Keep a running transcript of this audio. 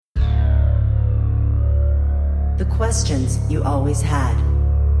The questions you always had.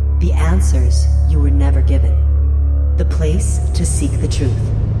 The answers you were never given. The place to seek the truth.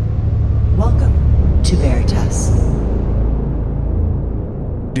 Welcome to Veritas.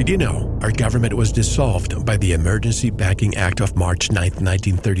 Did you know our government was dissolved by the Emergency Banking Act of March 9,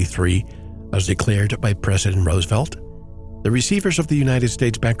 1933, as declared by President Roosevelt? The receivers of the United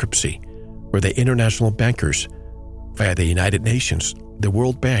States bankruptcy were the international bankers via the United Nations, the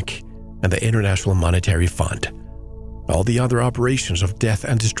World Bank, and the International Monetary Fund. All the other operations of death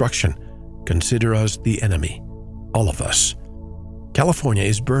and destruction consider us the enemy, all of us. California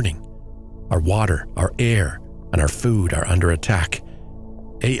is burning. Our water, our air, and our food are under attack.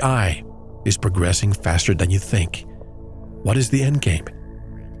 AI is progressing faster than you think. What is the end game?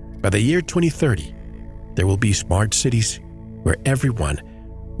 By the year 2030, there will be smart cities where everyone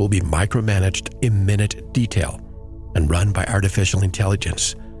will be micromanaged in minute detail and run by artificial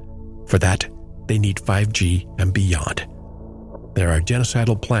intelligence. For that, they need 5G and beyond. There are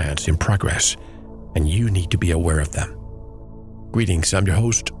genocidal plans in progress, and you need to be aware of them. Greetings, I'm your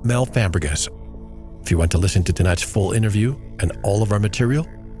host, Mel Fabregas. If you want to listen to tonight's full interview and all of our material,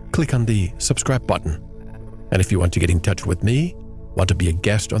 click on the subscribe button. And if you want to get in touch with me, want to be a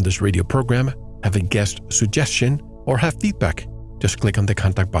guest on this radio program, have a guest suggestion, or have feedback, just click on the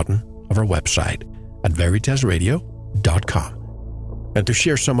contact button of our website at veritasradio.com. And to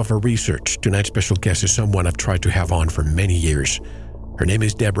share some of our research, tonight's special guest is someone I've tried to have on for many years. Her name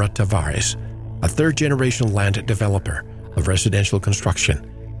is Deborah Tavares, a third-generation land developer of residential construction.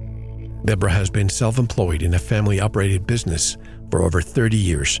 Deborah has been self-employed in a family-operated business for over 30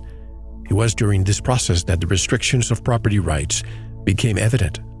 years. It was during this process that the restrictions of property rights became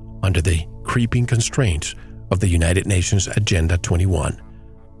evident under the creeping constraints of the United Nations Agenda 21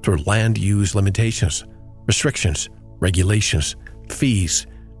 through land use limitations, restrictions, regulations, fees,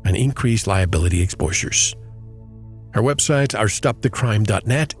 and increased liability exposures. Her websites are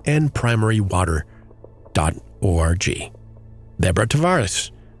stopthecrime.net and primarywater.org. Deborah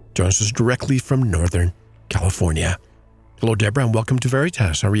Tavares joins us directly from Northern California. Hello, Deborah, and welcome to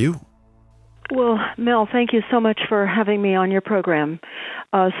Veritas. How are you? Well, Mel, thank you so much for having me on your program.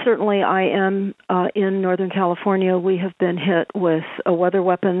 Certainly, I am in Northern California. We have been hit with weather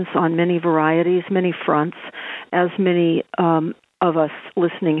weapons on many varieties, many fronts, as many of us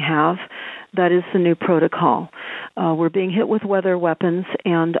listening have. That is the new protocol. We're being hit with weather weapons,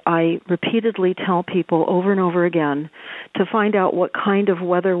 and I repeatedly tell people over and over again to find out what kind of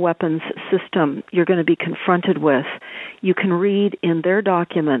weather weapons system you're going to be confronted with. You can read in their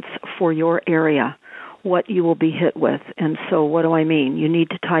documents for your area what you will be hit with. And so what do I mean? You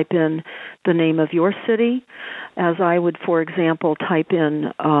need to type in the name of your city, as I would, for example, type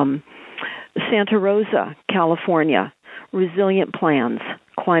in Santa Rosa, California, resilient plans,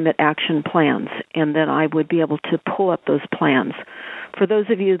 climate action plans, and then I would be able to pull up those plans. For those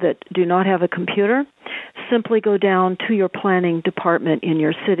of you that do not have a computer, simply go down to your planning department in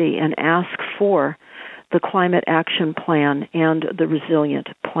your city and ask for the climate action plan and the resilient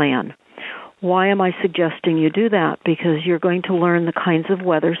plan. Why am I suggesting you do that? Because you're going to learn the kinds of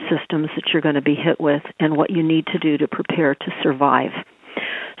weather systems that you're going to be hit with and what you need to do to prepare to survive.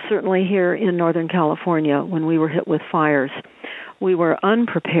 Certainly here in Northern California, when we were hit with fires, we were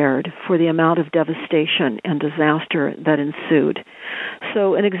unprepared for the amount of devastation and disaster that ensued.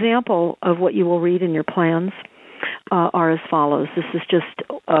 So an example of what you will read in your plans are as follows. This is just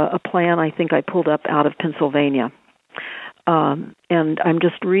a plan I think I pulled up out of Pennsylvania. And I'm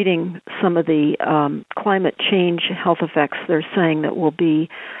just reading some of the climate change health effects they're saying that will be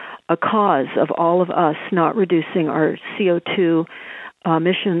a cause of all of us not reducing our CO2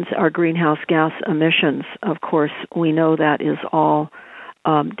 emissions, our greenhouse gas emissions. Of course, we know that is all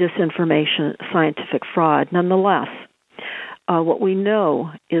disinformation, scientific fraud. Nonetheless, what we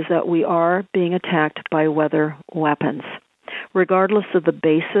know is that we are being attacked by weather weapons. Regardless of the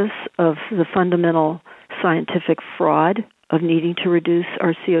basis of the fundamental scientific fraud of needing to reduce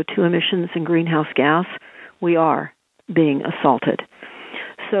our CO2 emissions and greenhouse gas, we are being assaulted.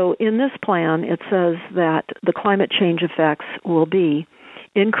 So in this plan, it says that the climate change effects will be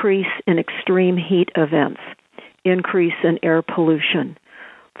increase in extreme heat events, increase in air pollution,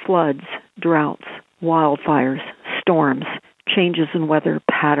 floods, droughts, wildfires, storms, changes in weather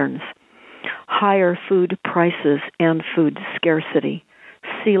patterns, higher food prices and food scarcity,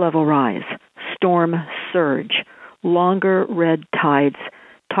 sea level rise, storm surge, longer red tides,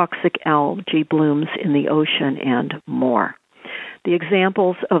 toxic algae blooms in the ocean, and more. The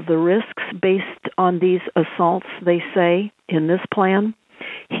examples of the risks based on these assaults, they say in this plan,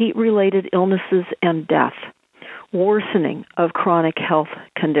 heat-related illnesses and death, worsening of chronic health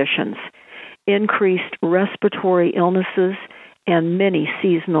conditions, increased respiratory illnesses, and many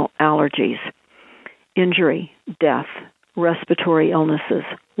seasonal allergies, injury, death, respiratory illnesses,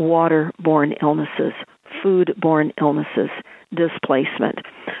 waterborne illnesses, foodborne illnesses, displacement.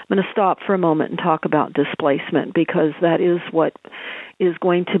 I'm going to stop for a moment and talk about displacement because that is what is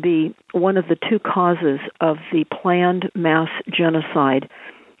going to be one of the two causes of the planned mass genocide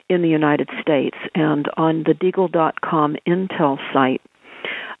in the United States. And on the Deagle.com Intel site,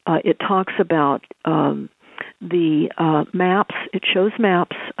 it talks about the maps. It shows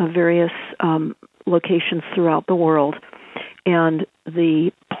maps of various locations throughout the world and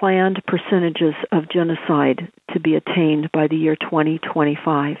the planned percentages of genocide to be attained by the year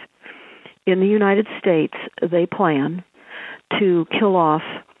 2025. In the United States, they plan to kill off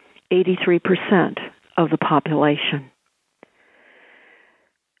 83% of the population.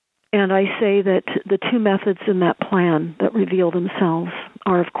 And I say that the two methods in that plan that reveal themselves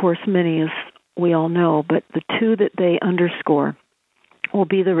are, of course, many, as we all know, but the two that they underscore will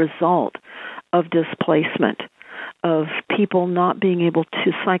be the result of displacement, of people not being able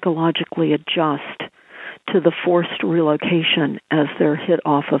to psychologically adjust to the forced relocation as they're hit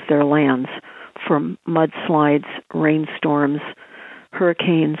off of their lands from mudslides, rainstorms,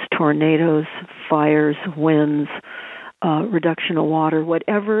 hurricanes, tornadoes, fires, winds, reduction of water,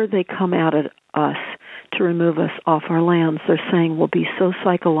 whatever they come at us to remove us off our lands, they're saying will be so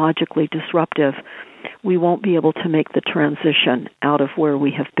psychologically disruptive we won't be able to make the transition out of where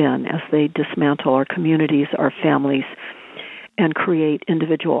we have been as they dismantle our communities, our families, and create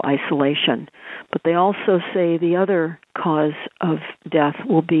individual isolation. But they also say the other cause of death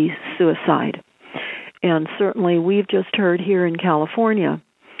will be suicide. And certainly we've just heard here in California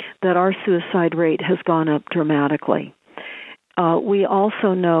that our suicide rate has gone up dramatically. We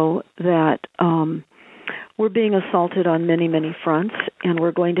also know that we're being assaulted on many, many fronts, and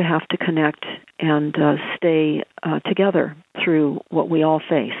we're going to have to connect and stay together through what we all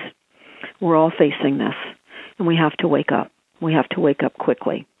face. We're all facing this, and we have to wake up. We have to wake up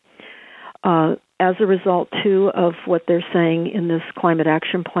quickly. As a result, too, of what they're saying in this climate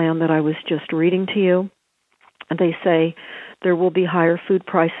action plan that I was just reading to you, they say there will be higher food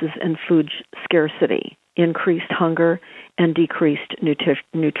prices and food scarcity, increased hunger, and decreased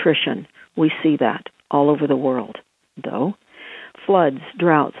nutrition. We see that all over the world, though. Floods,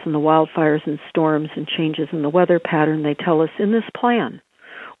 droughts, and the wildfires and storms and changes in the weather pattern, they tell us in this plan,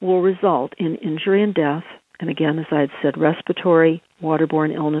 will result in injury and death, and again, as I had said, respiratory,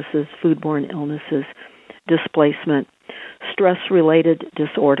 waterborne illnesses, foodborne illnesses, displacement, stress-related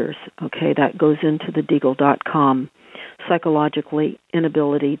disorders. Okay, that goes into the Deagle.com, psychologically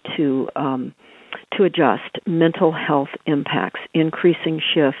inability to adjust, mental health impacts, increasing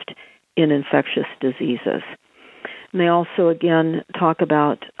shift in infectious diseases. And they also, again, talk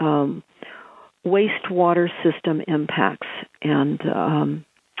about wastewater system impacts, and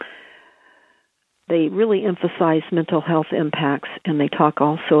they really emphasize mental health impacts, and they talk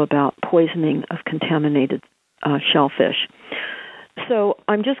also about poisoning of contaminated shellfish. So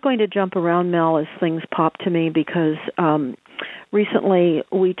I'm just going to jump around, Mel, as things pop to me, because recently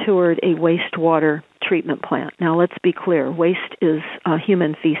we toured a wastewater treatment plant. Now, let's be clear. Waste is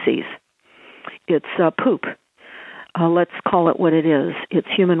human feces. It's poop. Let's call it what it is. It's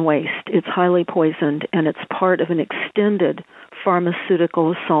human waste. It's highly poisoned, and it's part of an extended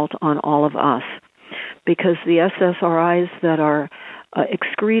pharmaceutical assault on all of us, because the SSRIs that are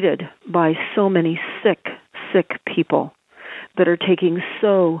excreted by so many sick people that are taking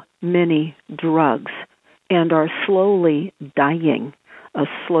so many drugs and are slowly dying a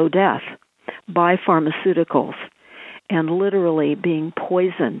slow death by pharmaceuticals and literally being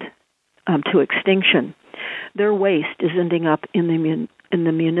poisoned to extinction, their waste is ending up in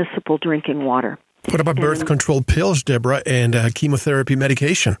the municipal drinking water. What about birth control pills, Deborah, and chemotherapy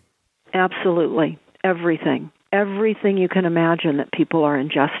medication? Absolutely. Everything you can imagine that people are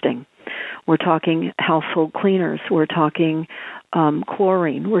ingesting. We're talking household cleaners. We're talking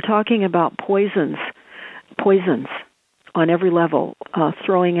chlorine. We're talking about poisons on every level,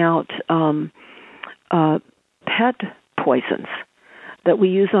 throwing out pet poisons that we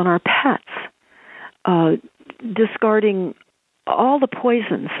use on our pets, discarding all the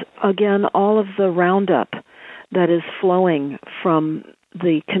poisons, again, all of the Roundup that is flowing from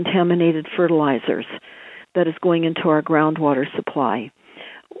the contaminated fertilizers that is going into our groundwater supply.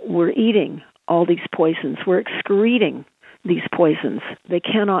 We're eating all these poisons. We're excreting these poisons. They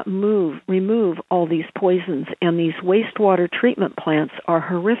cannot remove all these poisons, and these wastewater treatment plants are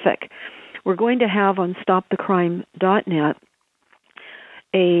horrific. We're going to have on StopTheCrime.net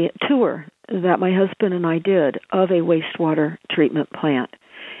a tour that my husband and I did of a wastewater treatment plant.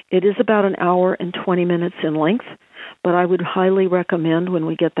 It is about an hour and 20 minutes in length, but I would highly recommend when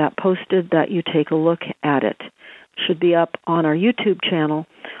we get that posted that you take a look at it. It should be up on our YouTube channel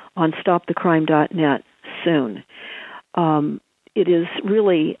on stopthecrime.net soon. It is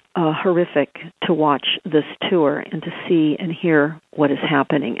really horrific to watch this tour and to see and hear what is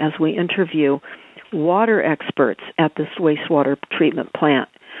happening as we interview water experts at this wastewater treatment plant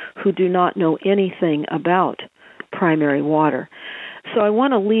who do not know anything about primary water. So I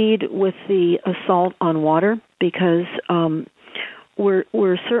want to lead with the assault on water because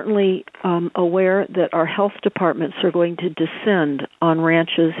we're certainly aware that our health departments are going to descend on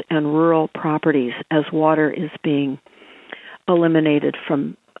ranches and rural properties as water is being eliminated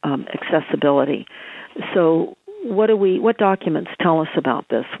from accessibility. So what documents tell us about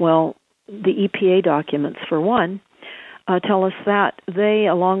this? Well, the EPA documents, for one, tell us that they,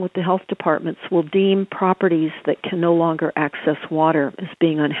 along with the health departments, will deem properties that can no longer access water as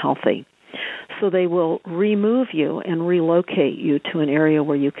being unhealthy. So they will remove you and relocate you to an area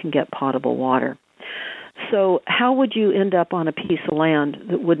where you can get potable water. So how would you end up on a piece of land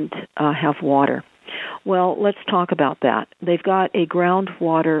that wouldn't have water? Well, let's talk about that. They've got a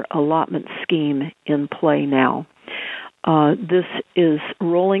groundwater allotment scheme in play now. This is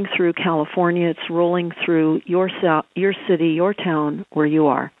rolling through California. It's rolling through your city, your town, where you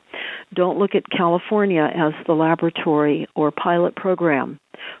are. Don't look at California as the laboratory or pilot program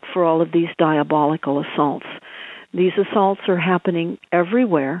for all of these diabolical assaults. These assaults are happening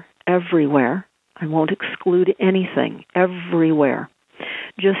everywhere. I won't exclude anything. Everywhere.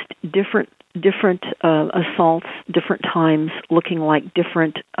 Just different assaults, different times, looking like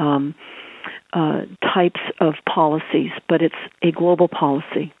different types of policies, but it's a global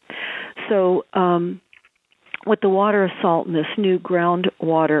policy. So with the water assault and this new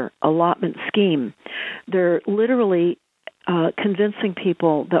groundwater allotment scheme, they're literally convincing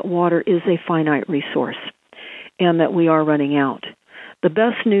people that water is a finite resource and that we are running out. The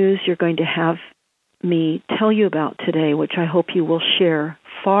best news you're going to have me tell you about today, which I hope you will share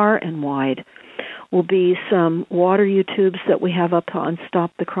far and wide, will be some water YouTubes that we have up on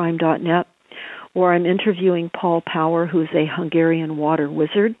stopthecrime.net, where I'm interviewing Paul Power, who's a Hungarian water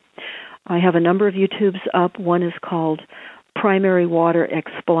wizard. I have a number of YouTubes up. One is called Primary Water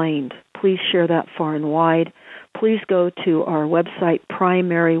Explained. Please share that far and wide. Please go to our website,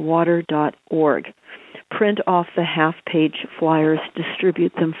 primarywater.org. Print off the half-page flyers,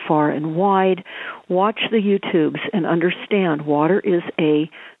 distribute them far and wide. Watch the YouTubes and understand water is a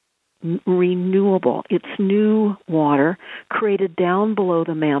renewable. It's new water created down below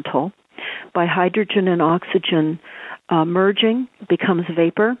the mantle by hydrogen and oxygen merging, becomes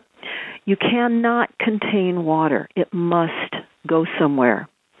vapor. You cannot contain water. It must go somewhere.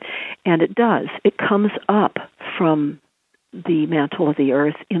 And it does. It comes up from the mantle of the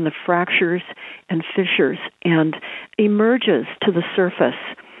earth in the fractures and fissures and emerges to the surface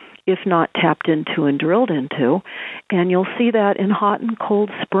if not tapped into and drilled into. And you'll see that in hot and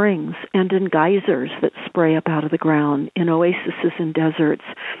cold springs and in geysers that spray up out of the ground, in oases and deserts.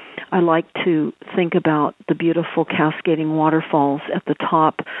 I like to think about the beautiful cascading waterfalls at the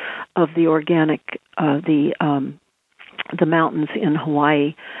top of the the mountains in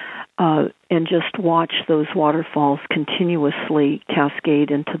Hawaii, and just watch those waterfalls continuously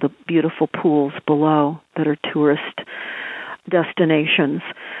cascade into the beautiful pools below that are tourist destinations.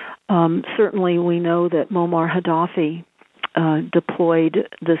 Certainly we know that Muammar Gaddafi deployed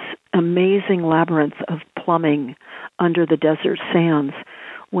this amazing labyrinth of plumbing under the desert sands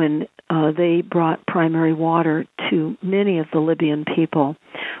when they brought primary water to many of the Libyan people,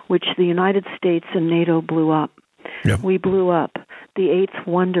 which the United States and NATO blew up. Yep. We blew up the eighth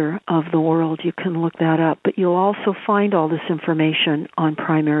wonder of the world. You can look that up. But you'll also find all this information on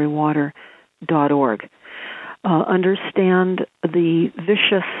primarywater.org. Understand the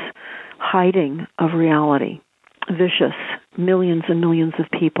vicious hiding of reality. Vicious. Millions and millions of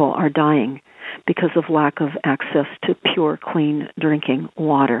people are dying because of lack of access to pure, clean drinking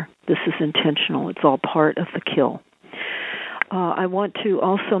water. This is intentional. It's all part of the kill. I want to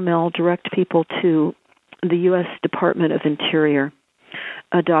also, Mel, direct people to the U.S. Department of Interior,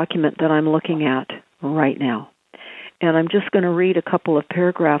 a document that I'm looking at right now. And I'm just going to read a couple of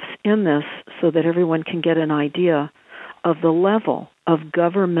paragraphs in this so that everyone can get an idea of the level of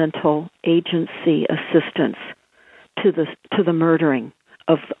governmental agency assistance to the murdering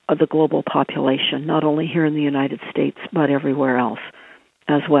of the global population, not only here in the United States, but everywhere else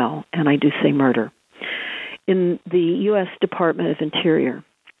as well. And I do say murder. In the U.S. Department of Interior,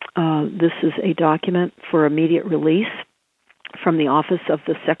 this is a document for immediate release from the Office of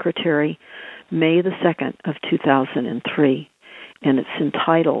the Secretary, May the 2nd of 2003. and it's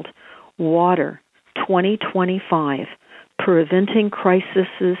entitled Water 2025, Preventing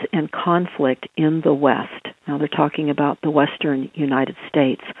Crises and Conflict in the West. Now they're talking about the western United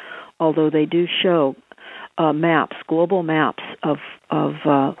States, although they do show maps, global maps of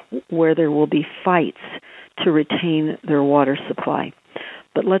where there will be fights to retain their water supply.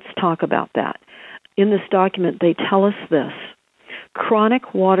 But let's talk about that. In this document, they tell us this: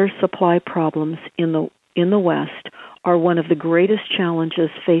 chronic water supply problems in the West are one of the greatest challenges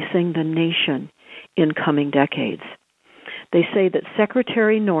facing the nation in coming decades. They say that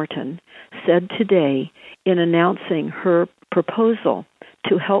Secretary Norton said today in announcing her proposal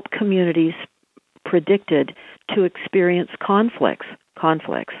to help communities predicted to experience conflicts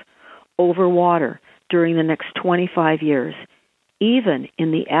over water during the next 25 years, even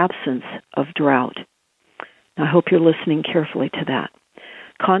in the absence of drought. Now, I hope you're listening carefully to that.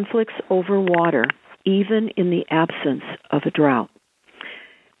 Conflicts over water, even in the absence of a drought.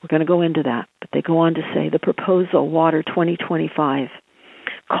 We're going to go into that, but they go on to say the proposal, Water 2025,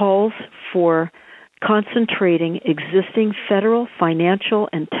 calls for concentrating existing federal financial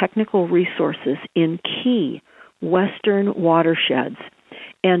and technical resources in key Western watersheds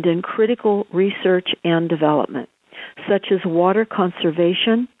and in critical research and development, such as water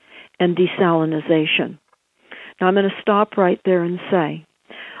conservation and desalination. Now, I'm going to stop right there and say,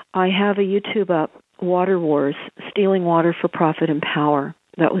 I have a YouTube up, Water Wars, Stealing Water for Profit and Power.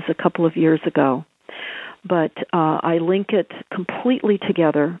 That was a couple of years ago. But I link it completely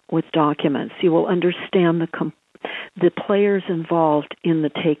together with documents. You will understand the players involved in the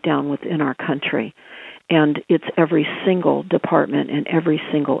takedown within our country. And it's every single department and every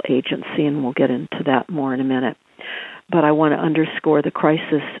single agency, and we'll get into that more in a minute. But I want to underscore the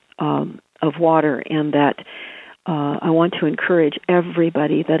crisis of water, and that I want to encourage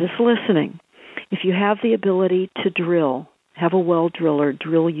everybody that is listening. If you have the ability to drill, have a well driller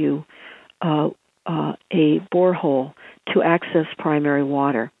drill you a borehole to access primary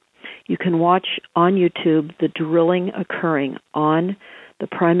water. You can watch on YouTube the drilling occurring on the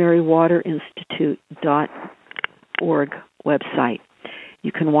primarywaterinstitute.org website.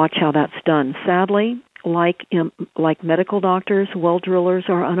 You can watch how that's done. Sadly, like medical doctors, well drillers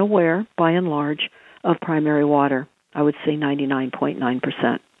are unaware, by and large, of primary water. I would say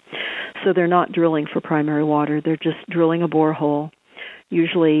 99.9%. So they're not drilling for primary water. They're just drilling a borehole.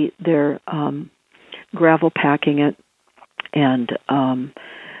 Usually they're gravel packing it, and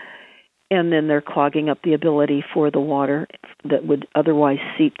then they're clogging up the ability for the water that would otherwise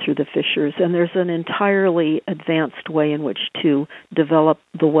seep through the fissures. And there's an entirely advanced way in which to develop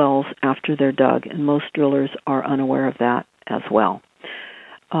the wells after they're dug, and most drillers are unaware of that as well.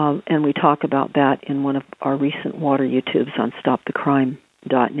 And we talk about that in one of our recent water YouTubes on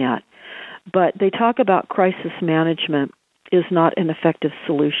stopthecrime.net. But they talk about crisis management is not an effective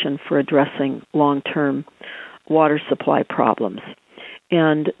solution for addressing long-term water supply problems.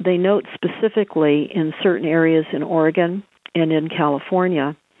 And they note specifically in certain areas in Oregon and in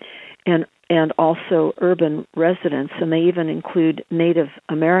California, and also urban residents, and they even include Native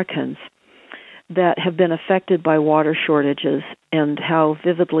Americans, that have been affected by water shortages, and how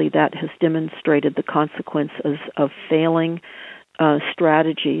vividly that has demonstrated the consequences of failing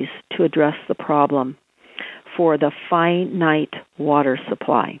strategies to address the problem for the finite water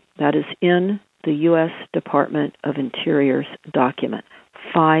supply. That is in the U.S. Department of Interior's document,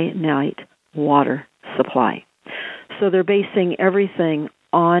 finite water supply. So they're basing everything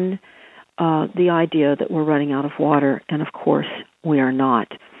on the idea that we're running out of water, and of course we are not.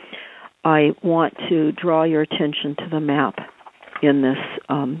 I want to draw your attention to the map in this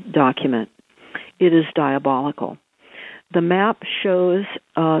document. It is diabolical. The map shows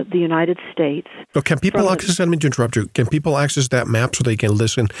the United States. So can people access? Let me interrupt you. Can people access that map so they can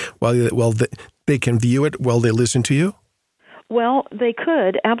listen while they can view it while they listen to you? Well, they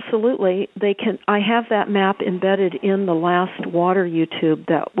could, absolutely. They can. I have that map embedded in the last water YouTube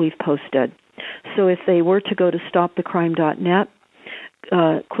that we've posted. So if they were to go to stopthecrime.net,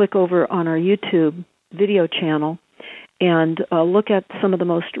 click over on our YouTube video channel and look at some of the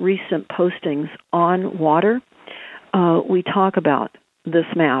most recent postings on water, we talk about this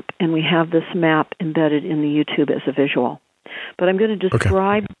map, and we have this map embedded in the YouTube as a visual. But I'm going to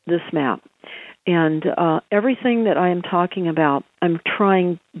describe this map. And everything that I am talking about, I'm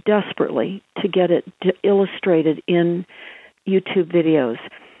trying desperately to get it illustrated in YouTube videos.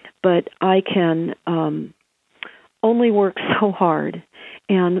 But I can only work so hard.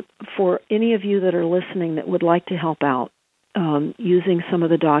 And for any of you that are listening that would like to help out, using some of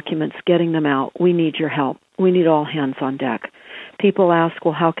the documents, getting them out, we need your help. We need all hands on deck. People ask,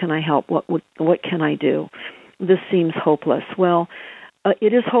 well, how can I help? What can I do? this seems hopeless. Well,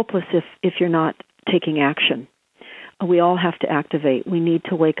 it is hopeless if you're not taking action. We all have to activate. We need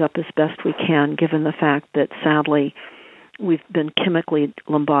to wake up as best we can, given the fact that, sadly, we've been chemically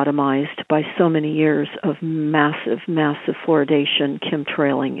lobotomized by so many years of massive, massive fluoridation,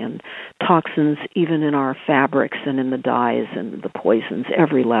 chemtrailing, and toxins, even in our fabrics and in the dyes and the poisons,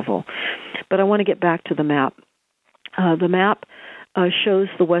 every level. But I want to get back to the map. The map shows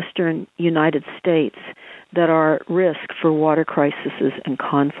the western United States that are at risk for water crises and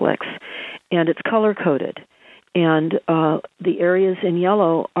conflicts, and it's color-coded. And the areas in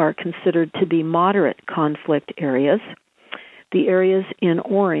yellow are considered to be moderate conflict areas. The areas in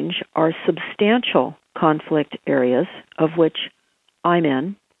orange are substantial conflict areas, of which I'm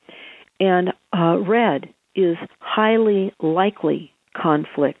in. And red is highly likely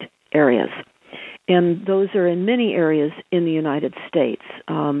conflict areas. And those are in many areas in the United States.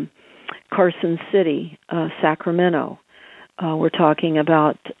 Carson City, Sacramento. We're talking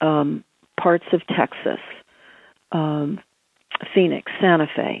about parts of Texas, Phoenix, Santa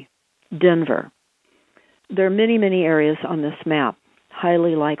Fe, Denver. There are many, many areas on this map,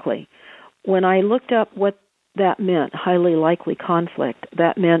 highly likely. When I looked up what that meant, highly likely conflict,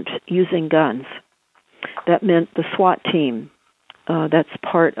 that meant using guns. That meant the SWAT team, that's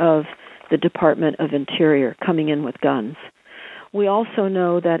part of the Department of Interior, coming in with guns. We also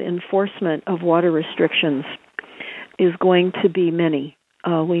know that enforcement of water restrictions is going to be many.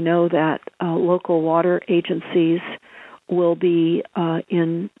 We know that local water agencies will be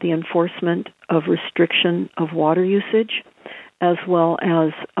in the enforcement of restriction of water usage, as well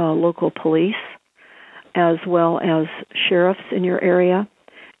as local police, as well as sheriffs in your area,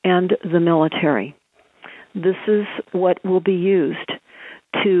 and the military. This is what will be used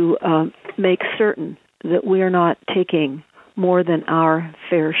to make certain that we are not taking more than our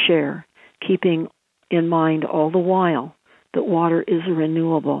fair share, keeping in mind all the while that water is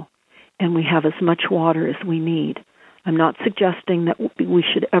renewable and we have as much water as we need. I'm not suggesting that we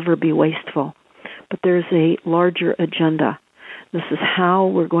should ever be wasteful, but there's a larger agenda. This is how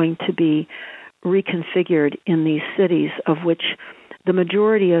we're going to be reconfigured in these cities, of which the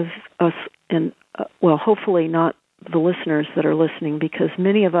majority of us, and hopefully not the listeners that are listening, because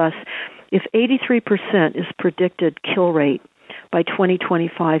many of us, if 83% is predicted kill rate by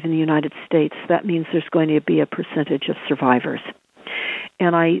 2025 in the United States, that means there's going to be a percentage of survivors.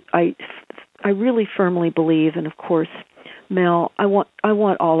 And I really firmly believe, and of course, Mel, I want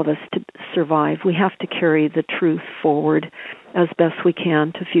all of us to survive. We have to carry the truth forward as best we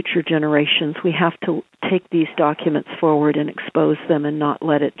can to future generations. We have to take these documents forward and expose them and not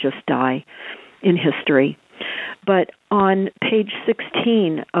let it just die in history. But on page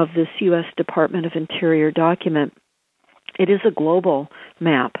 16 of this U.S. Department of Interior document, it is a global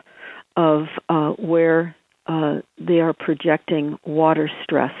map of where they are projecting water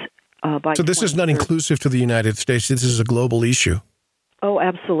stress by. So this is not inclusive to the United States. This is a global issue. Oh,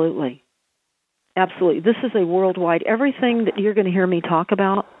 absolutely. Absolutely. This is a worldwide. Everything that you're going to hear me talk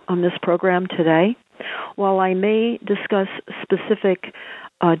about on this program today, while I may discuss specific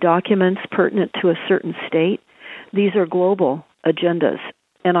documents pertinent to a certain state, these are global agendas,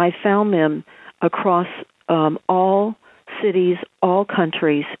 and I found them across all cities, all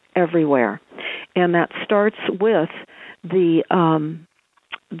countries, everywhere. And that starts with the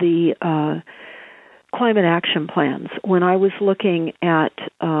climate action plans. When I was looking at,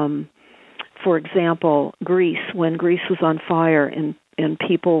 for example, Greece, when Greece was on fire and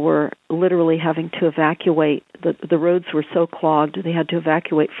people were literally having to evacuate, the roads were so clogged they had to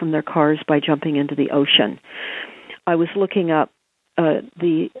evacuate from their cars by jumping into the ocean. I was looking up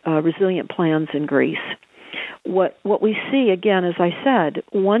the resilient plans in Greece. What we see, again, as I said,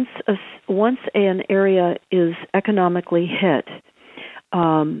 once an area is economically hit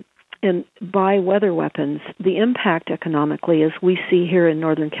and by weather weapons, the impact economically, as we see here in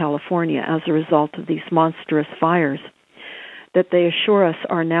Northern California as a result of these monstrous fires, that they assure us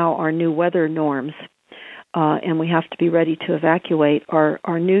are now our new weather norms, and we have to be ready to evacuate.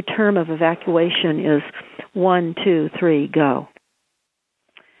 Our new term of evacuation is 1, 2, 3, go.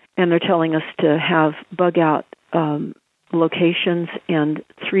 And they're telling us to have bug-out locations and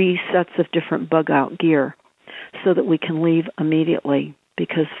 3 sets of different bug-out gear so that we can leave immediately,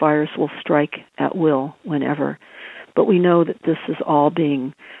 because fires will strike at will whenever. But we know that this is all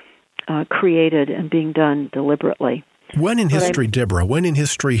being created and being done deliberately. When in history, Deborah, when in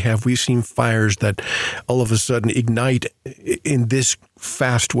history have we seen fires that all of a sudden ignite in this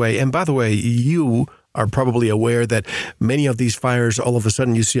fast way? And by the way, you are probably aware that many of these fires, all of a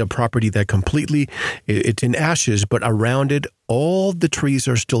sudden you see a property that completely, it's in ashes, but around it, all the trees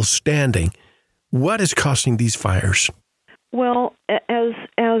are still standing. What is causing these fires? Well,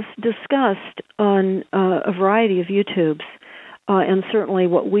 as discussed on a variety of YouTubes, and certainly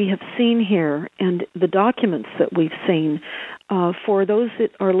what we have seen here and the documents that we've seen, for those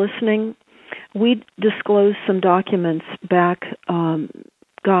that are listening, we disclosed some documents back,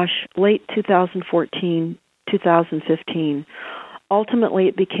 late 2014, 2015. Ultimately,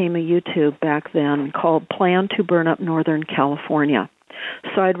 it became a YouTube back then called Plan to Burn Up Northern California.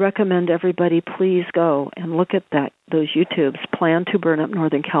 So I'd recommend everybody please go and look at those YouTubes, Plan to Burn Up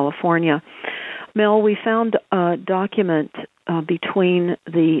Northern California. Mel, we found a document between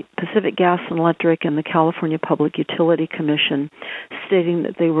the Pacific Gas and Electric and the California Public Utility Commission stating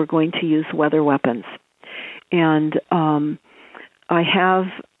that they were going to use weather weapons. And I have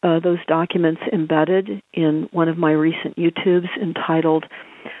those documents embedded in one of my recent YouTubes entitled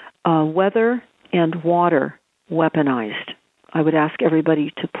Weather and Water Weaponized. I would ask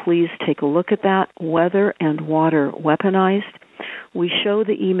everybody to please take a look at that, Weather and Water Weaponized. We show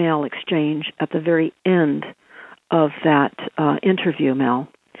the email exchange at the very end of that interview, Mel,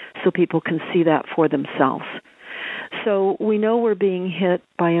 so people can see that for themselves. So we know we're being hit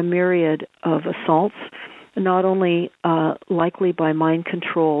by a myriad of assaults, not only likely by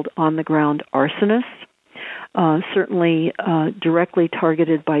mind-controlled on-the-ground arsonists, certainly directly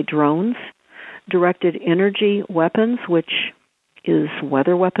targeted by drones, directed energy weapons, which is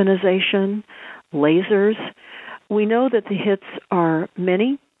weather weaponization, lasers. We know that the hits are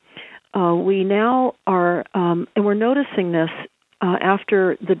many. We now are, and we're noticing this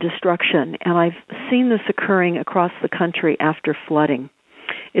after the destruction, and I've seen this occurring across the country after flooding.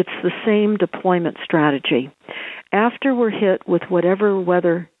 It's the same deployment strategy. After we're hit with whatever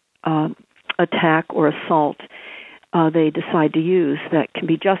weather attack or assault they decide to use that can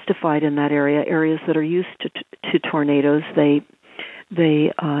be justified in that area, areas that are used to tornadoes, they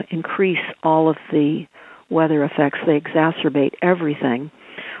increase all of the weather effects. They exacerbate everything.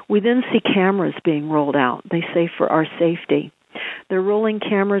 We then see cameras being rolled out. They say for our safety. They're rolling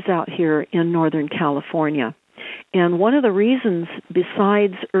cameras out here in Northern California. And one of the reasons,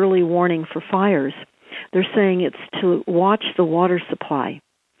 besides early warning for fires, they're saying it's to watch the water supply.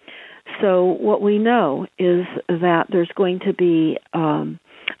 So what we know is that there's going to be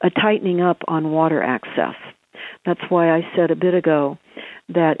a tightening up on water access. That's why I said a bit ago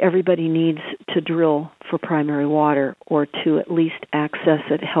that everybody needs to drill for primary water or to at least access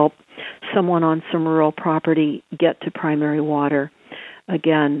it, help someone on some rural property get to primary water.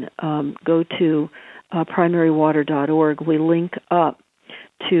 Again, go to primarywater.org. We link up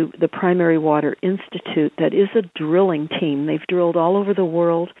to the Primary Water Institute that is a drilling team. They've drilled all over the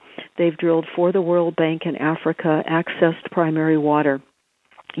world. They've drilled for the World Bank in Africa, accessed primary water.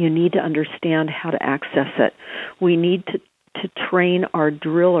 You need to understand how to access it. We need to train our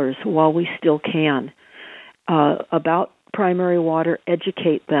drillers while we still can about primary water,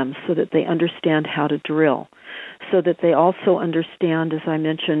 educate them so that they understand how to drill, so that they also understand, as I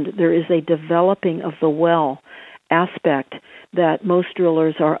mentioned, there is a developing of the well aspect that most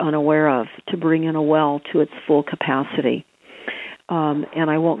drillers are unaware of to bring in a well to its full capacity. And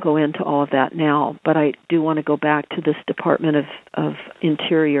I won't go into all of that now, but I do want to go back to this Department of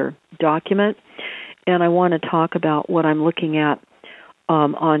Interior document, and I want to talk about what I'm looking at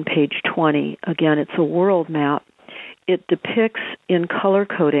on page 20. Again, it's a world map. It depicts in color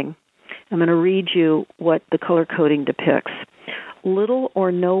coding. I'm going to read you what the color coding depicts. Little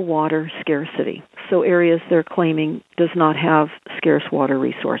or no water scarcity. So areas they're claiming does not have scarce water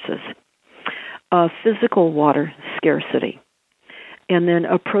resources. Physical water scarcity. And then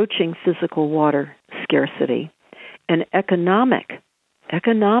approaching physical water scarcity. And economic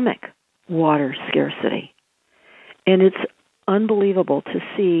water scarcity. And it's unbelievable to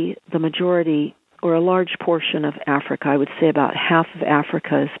see the majority or a large portion of Africa, I would say about half of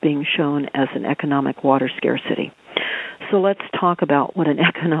Africa, is being shown as an economic water scarcity. So let's talk about what an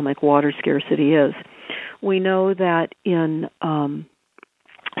economic water scarcity is. We know that in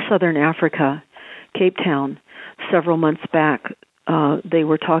southern Africa, Cape Town, several months back, they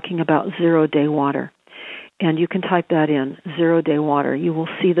were talking about zero-day water. And you can type that in, zero-day water. You will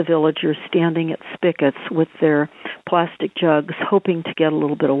see the villagers standing at spigots with their plastic jugs, hoping to get a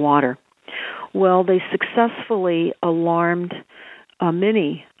little bit of water. Well, they successfully alarmed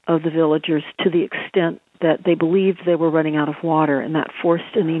many of the villagers to the extent that they believed they were running out of water, and that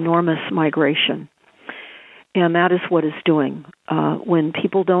forced an enormous migration. And that is what it's doing. When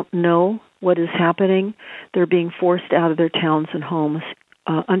people don't know what is happening, they're being forced out of their towns and homes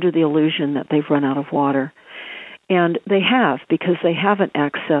under the illusion that they've run out of water. And they have, because they haven't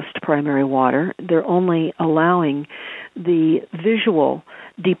accessed primary water. They're only allowing the visual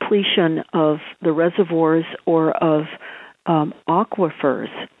depletion of the reservoirs or of aquifers,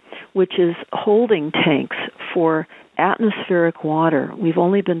 which is holding tanks for atmospheric water. We've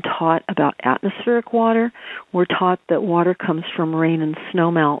only been taught about atmospheric water. We're taught that water comes from rain and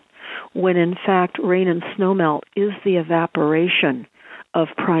snowmelt, when in fact rain and snowmelt is the evaporation of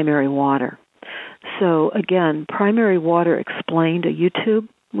primary water. So again, Primary Water Explained, a YouTube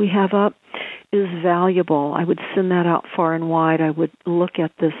we have up, is valuable. I would send that out far and wide. I would look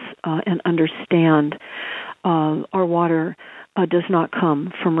at this and understand our water does not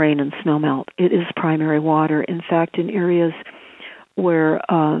come from rain and snowmelt. It is primary water. In fact, in areas where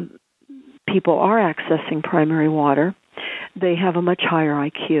people are accessing primary water, they have a much higher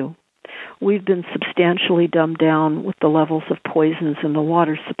IQ. We've been substantially dumbed down with the levels of poisons in the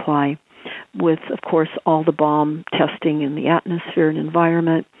water supply, with, of course, all the bomb testing in the atmosphere and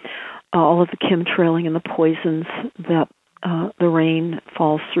environment, all of the chemtrailing and the poisons that the rain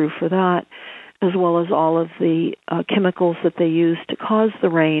falls through for that, as well as all of the chemicals that they use to cause the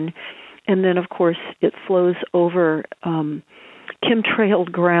rain. And then, of course, it flows over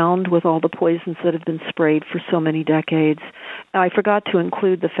chemtrailed ground with all the poisons that have been sprayed for so many decades. I forgot to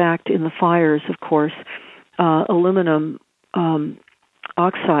include the fact in the fires, of course, aluminum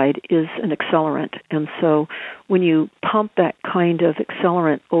oxide is an accelerant. And so when you pump that kind of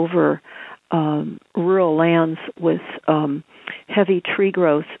accelerant over rural lands with heavy tree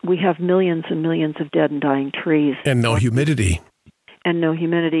growth, we have millions and millions of dead and dying trees. And no humidity. And no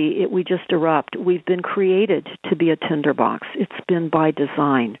humidity. We just erupt. We've been created to be a tinderbox. It's been by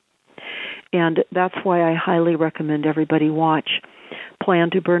design. And that's why I highly recommend everybody watch Plan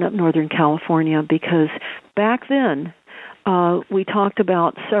to Burn Up Northern California, because back then we talked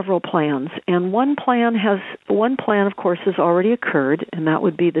about several plans, and one plan, of course, has already occurred, and that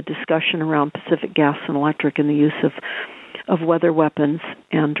would be the discussion around Pacific Gas and Electric and the use of weather weapons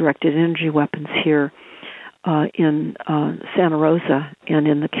and directed energy weapons here in Santa Rosa and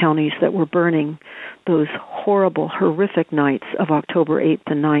in the counties that were burning those horrible, horrific nights of October 8th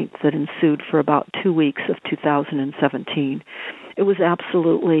and 9th that ensued for about 2 weeks of 2017. It was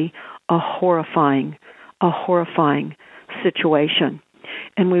absolutely a horrifying situation.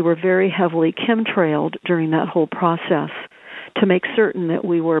 And we were very heavily chemtrailed during that whole process to make certain that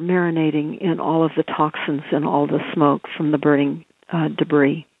we were marinating in all of the toxins and all the smoke from the burning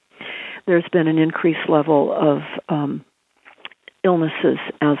debris. There's been an increased level of illnesses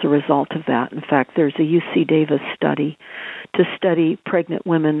as a result of that. In fact, there's a UC Davis study to study pregnant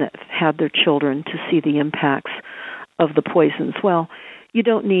women that had their children to see the impacts of the poisons. Well, you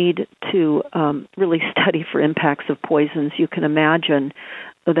don't need to really study for impacts of poisons. You can imagine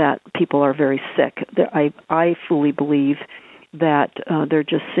that people are very sick. I fully believe that they're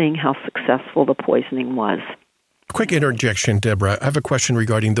just seeing how successful the poisoning was. Quick interjection, Deborah. I have a question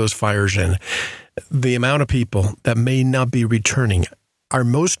regarding those fires and the amount of people that may not be returning. Are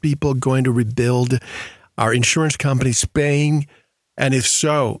most people going to rebuild? Are insurance companies paying? And if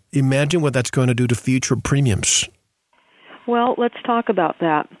so, imagine what that's going to do to future premiums. Well, let's talk about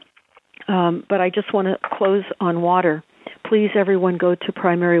that. But I just want to close on water. Please, everyone, go to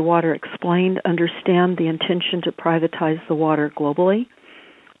Primary Water Explained. Understand the intention to privatize the water globally,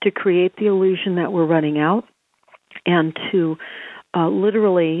 to create the illusion that we're running out, and to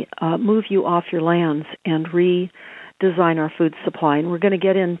literally move you off your lands and redesign our food supply. And we're going to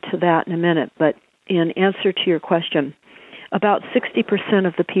get into that in a minute. But in answer to your question, about 60%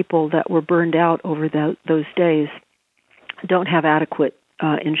 of the people that were burned out over those days don't have adequate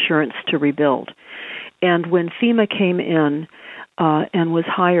insurance to rebuild. And when FEMA came in and was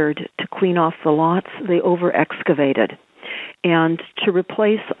hired to clean off the lots, they over-excavated. And to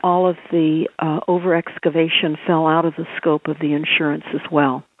replace all of the over-excavation fell out of the scope of the insurance as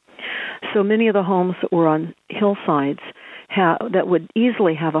well. So many of the homes that were on hillsides that would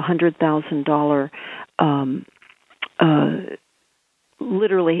easily have $100,000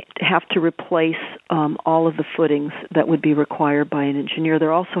 literally have to replace all of the footings that would be required by an engineer.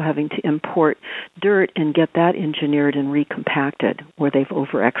 They're also having to import dirt and get that engineered and recompacted where they've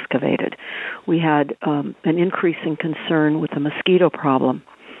over-excavated. We had an increasing concern with the mosquito problem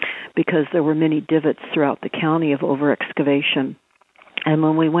because there were many divots throughout the county of over-excavation. And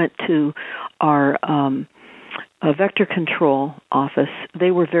when we went to our vector control office, they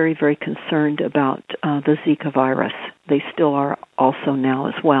were very, very concerned about the Zika virus. They still are also now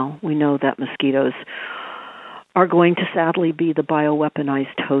as well. We know that mosquitoes are going to sadly be the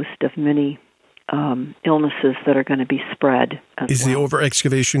bioweaponized host of many illnesses that are going to be spread. Is the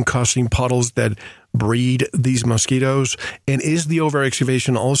over-excavation causing puddles that breed these mosquitoes? And is the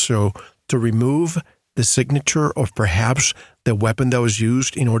over-excavation also to remove the signature of perhaps the weapon that was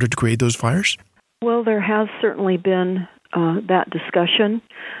used in order to create those fires? Well, there has certainly been that discussion,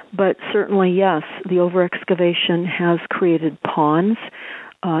 but certainly, yes, the over-excavation has created ponds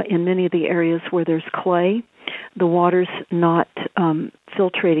in many of the areas where there's clay. The water's not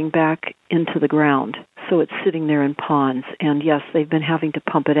filtrating back into the ground, so it's sitting there in ponds. And yes, they've been having to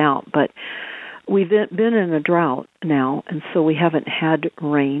pump it out, but we've been in a drought now, and so we haven't had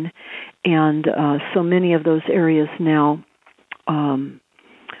rain, and so many of those areas now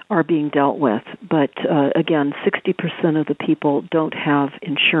are being dealt with. But again, 60% of the people don't have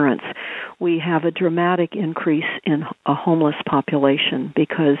insurance. We have a dramatic increase in a homeless population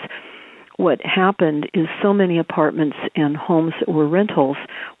because what happened is so many apartments and homes that were rentals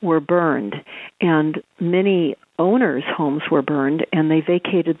were burned, and many owners' homes were burned, and they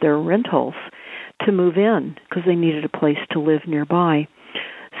vacated their rentals to move in because they needed a place to live nearby.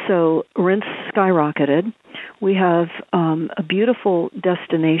 So rents skyrocketed. We have a beautiful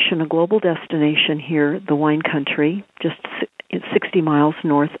destination, a global destination here, the wine country, just 60 miles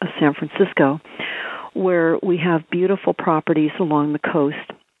north of San Francisco, where we have beautiful properties along the coast.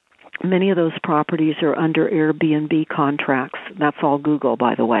 Many of those properties are under Airbnb contracts. That's all Google,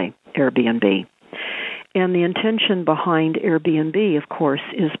 by the way, Airbnb. And the intention behind Airbnb, of course,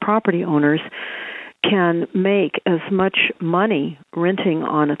 is property owners can make as much money renting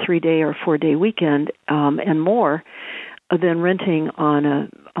on a 3-day or 4-day weekend and more than renting on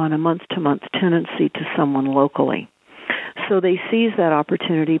a month-to-month tenancy to someone locally. So they seize that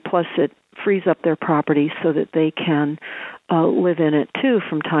opportunity, plus it frees up their property so that they can live in it too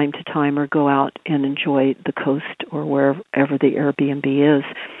from time to time or go out and enjoy the coast or wherever the Airbnb is.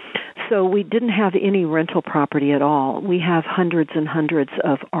 So we didn't have any rental property at all. We have hundreds and hundreds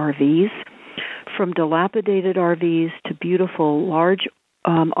of RVs, from dilapidated RVs to beautiful large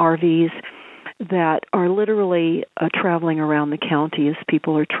RVs that are literally traveling around the county as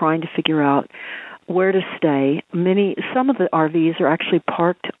people are trying to figure out where to stay. Some of the RVs are actually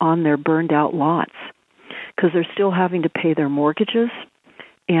parked on their burned-out lots because they're still having to pay their mortgages,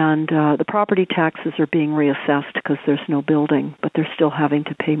 and the property taxes are being reassessed because there's no building, but they're still having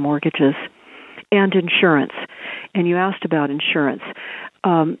to pay mortgages and insurance. And you asked about insurance.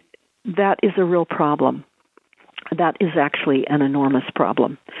 That is a real problem. That is actually an enormous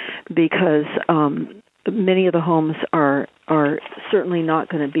problem because many of the homes are certainly not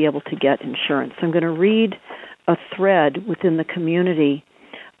going to be able to get insurance. I'm going to read a thread within the community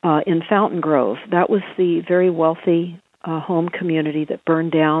in Fountain Grove. That was the very wealthy home community that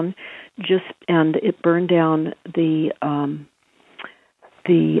burned down, and it burned down the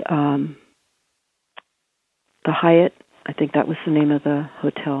Hyatt. I think that was the name of the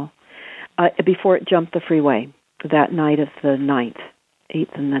hotel. Before it jumped the freeway that night of the 9th,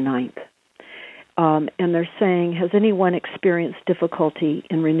 8th and the 9th. And they're saying, has anyone experienced difficulty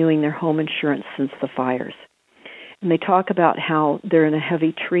in renewing their home insurance since the fires? And they talk about how they're in a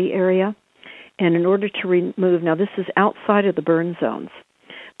heavy tree area, and in order to remove, now this is outside of the burn zones,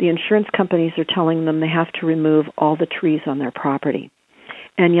 the insurance companies are telling them they have to remove all the trees on their property.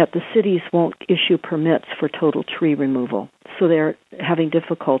 And yet the cities won't issue permits for total tree removal, so they're having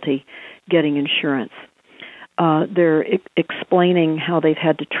difficulty getting insurance. They're explaining how they've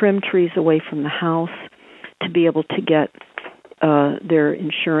had to trim trees away from the house to be able to get their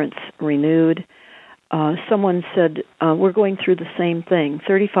insurance renewed. Someone said, we're going through the same thing,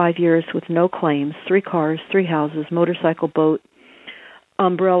 35 years with no claims, 3 cars, 3 houses, motorcycle, boat,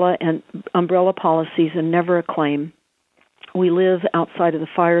 umbrella policies, and never a claim. We live outside of the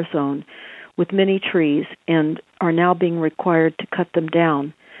fire zone with many trees and are now being required to cut them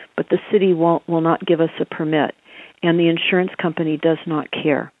down, but the city will not give us a permit, and the insurance company does not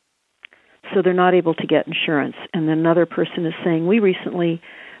care. So they're not able to get insurance. And then another person is saying, we recently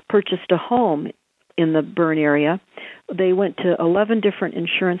purchased a home in the burn area. They went to 11 different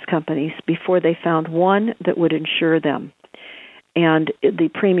insurance companies before they found one that would insure them. And the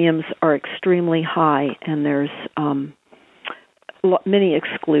premiums are extremely high, and there's many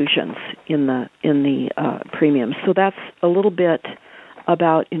exclusions in the premiums. So that's a little bit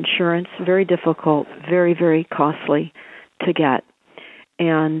about insurance. Very difficult, very, very costly to get.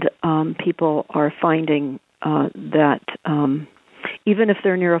 And people are finding that even if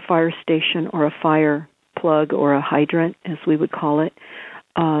they're near a fire station or a fire plug or a hydrant, as we would call it,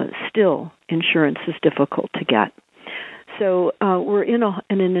 still insurance is difficult to get. So we're in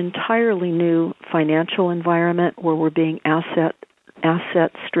an entirely new financial environment where we're being asset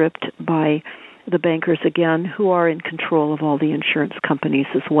stripped by the bankers again, who are in control of all the insurance companies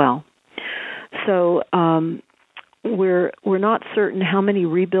as well. So we're not certain how many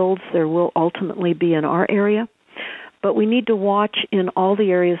rebuilds there will ultimately be in our area, But we need to watch in all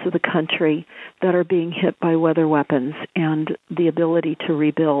the areas of the country that are being hit by weather weapons and the ability to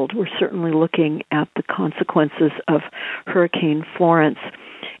rebuild. We're certainly looking at the consequences of Hurricane Florence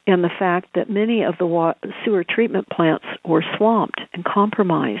and the fact that many of the sewer treatment plants were swamped and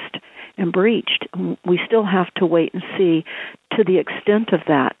compromised and breached. We still have to wait and see to the extent of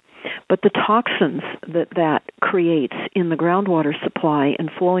that. But the toxins that creates in the groundwater supply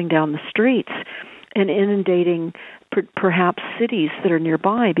and flowing down the streets and inundating perhaps cities that are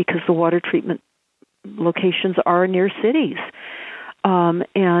nearby because the water treatment locations are near cities.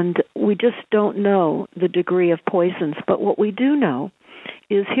 And we just don't know the degree of poisons. But what we do know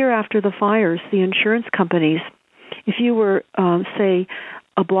is here after the fires, the insurance companies, if you were, say,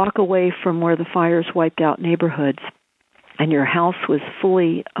 a block away from where the fires wiped out neighborhoods and your house was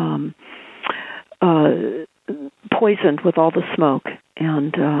fully poisoned with all the smoke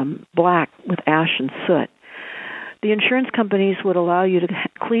and black with ash and soot, the insurance companies would allow you to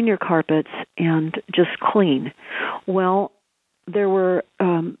clean your carpets and just clean. Well, there were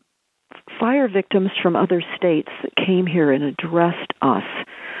fire victims from other states that came here and addressed us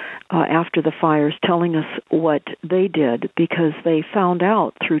after the fires, telling us what they did because they found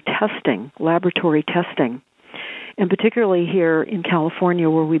out through testing, laboratory testing, and particularly here in California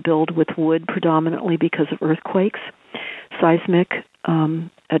where we build with wood predominantly because of earthquakes, seismic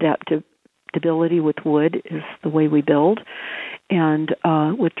adaptability with wood is the way we build, and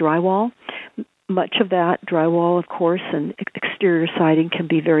with drywall. Much of that drywall, of course, and exterior siding can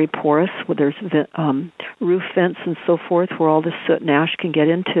be very porous, where there's roof vents and so forth, where all the soot and ash can get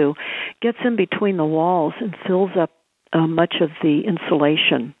into, gets in between the walls and fills up much of the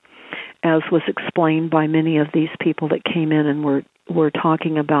insulation, as was explained by many of these people that came in and were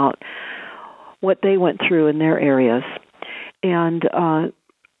talking about what they went through in their areas. And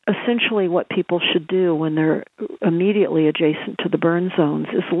essentially what people should do when they're immediately adjacent to the burn zones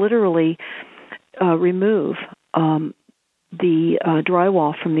is literally remove the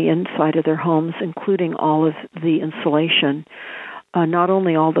drywall from the inside of their homes, including all of the insulation, not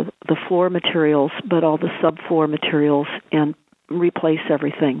only all the floor materials, but all the subfloor materials, and replace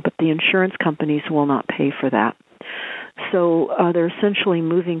everything. But the insurance companies will not pay for that. So they're essentially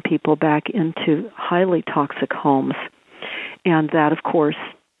moving people back into highly toxic homes. And that, of course,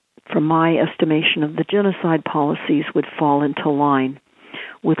 from my estimation of the genocide policies, would fall into line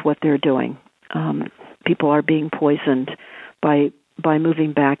with what they're doing. People are being poisoned by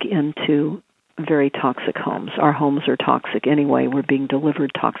moving back into very toxic homes. Our homes are toxic anyway. We're being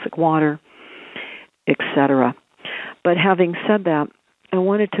delivered toxic water, etc. But having said that, I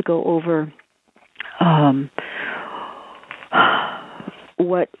wanted to go over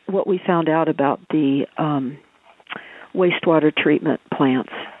what we found out about the wastewater treatment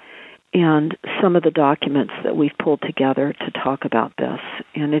plants and some of the documents that we've pulled together to talk about this.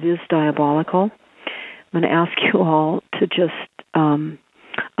 And it is diabolical. I'm going to ask you all to just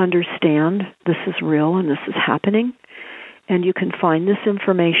understand this is real and this is happening. And you can find this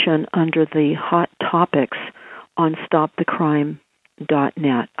information under the hot topics on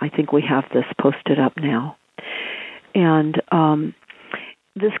stopthecrime.net. I think we have this posted up now. And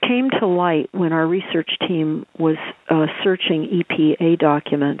this came to light when our research team was searching EPA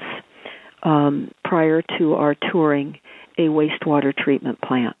documents prior to our touring a wastewater treatment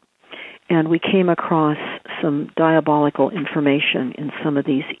plant. And we came across some diabolical information in some of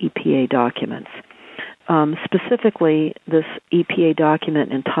these EPA documents. Specifically, this EPA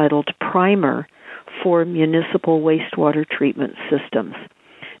document entitled Primer for Municipal Wastewater Treatment Systems,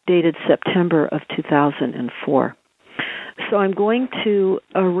 dated September of 2004. So I'm going to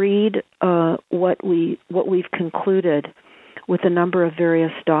read what we've concluded with a number of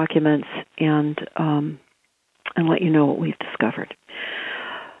various documents and let you know what we've discovered.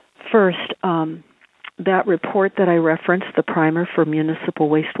 First, that report that I referenced, the Primer for Municipal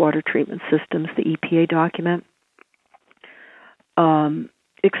Wastewater Treatment Systems, the EPA document,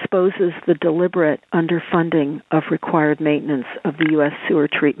 exposes the deliberate underfunding of required maintenance of the U.S. sewer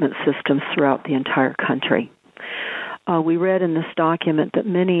treatment systems throughout the entire country. We read in this document that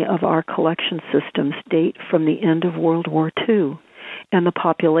many of our collection systems date from the end of World War II and the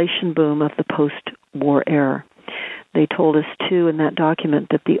population boom of the post-war era. They told us, too, in that document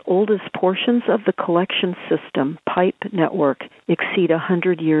that the oldest portions of the collection system pipe network exceed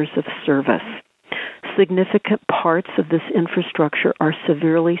 100 years of service. Significant parts of this infrastructure are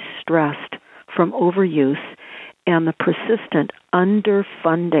severely stressed from overuse and the persistent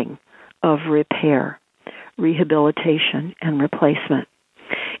underfunding of repair, rehabilitation, and replacement.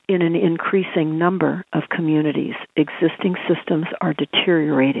 In an increasing number of communities, existing systems are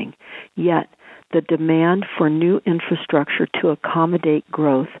deteriorating, yet the demand for new infrastructure to accommodate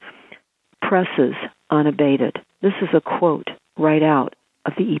growth presses unabated. This is a quote right out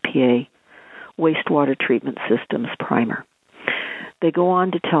of the EPA Wastewater Treatment Systems Primer. They go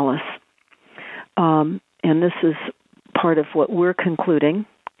on to tell us, and this is part of what we're concluding,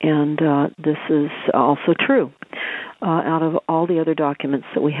 and this is also true out of all the other documents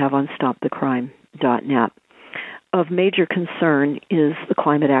that we have on stopthecrime.net. Of major concern is the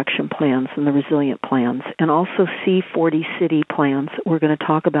climate action plans and the resilient plans, and also C40 city plans that we're going to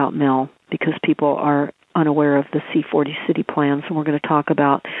talk about, Mel, because people are unaware of the C40 city plans, and we're going to talk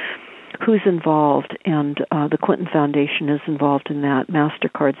about who's involved, and the Clinton Foundation is involved in that,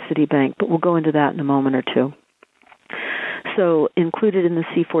 MasterCard, Citibank, but we'll go into that in a moment or two. So included in the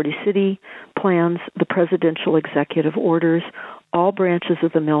C40 city plans, the presidential executive orders, all branches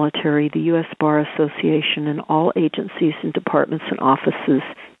of the military, the U.S. Bar Association, and all agencies and departments and offices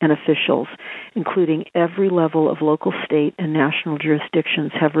and officials, including every level of local, state, and national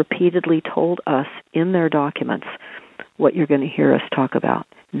jurisdictions, have repeatedly told us in their documents what you're going to hear us talk about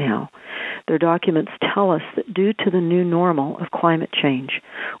now. Their documents tell us that due to the new normal of climate change,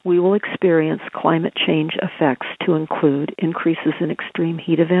 we will experience climate change effects to include increases in extreme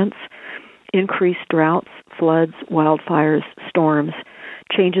heat events, increased droughts, floods, wildfires, storms,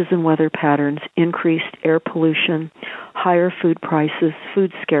 changes in weather patterns, increased air pollution, higher food prices,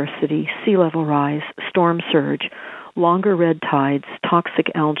 food scarcity, sea level rise, storm surge, longer red tides, toxic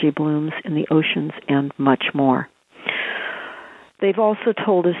algae blooms in the oceans, and much more. They've also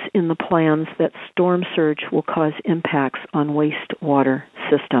told us in the plans that storm surge will cause impacts on wastewater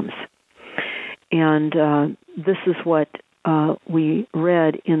systems. And this is what we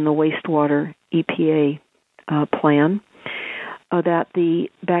read in the wastewater EPA plan, that the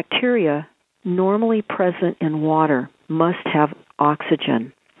bacteria normally present in water must have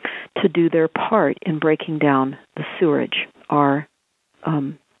oxygen to do their part in breaking down the sewage, our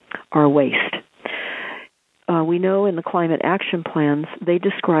waste. We know in the climate action plans, they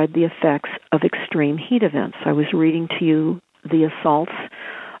describe the effects of extreme heat events. I was reading to you the assaults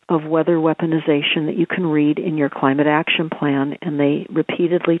of weather weaponization that you can read in your climate action plan, and they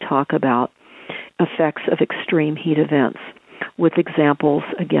repeatedly talk about effects of extreme heat events with examples,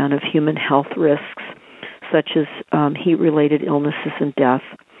 again, of human health risks, such as heat-related illnesses and death,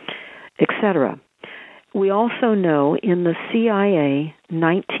 etc. We also know in the CIA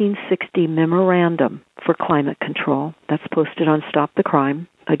 1960 Memorandum for Climate Control, that's posted on Stop the Crime.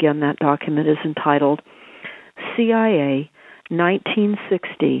 Again, that document is entitled CIA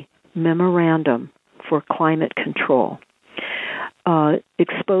 1960 Memorandum for Climate Control.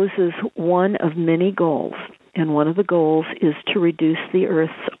 Exposes one of many goals, and one of the goals is to reduce the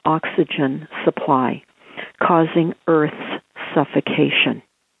Earth's oxygen supply, causing Earth's suffocation.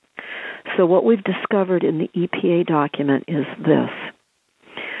 So what we've discovered in the EPA document is this,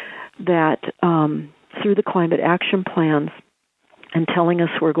 that through the climate action plans and telling us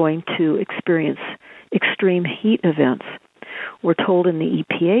we're going to experience extreme heat events, we're told in the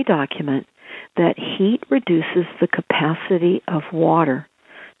EPA document that heat reduces the capacity of water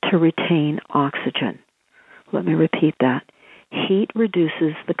to retain oxygen. Let me repeat that. Heat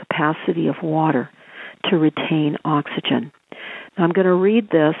reduces the capacity of water to retain oxygen. Now I'm going to read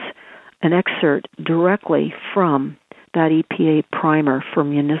this, an excerpt directly from that EPA primer for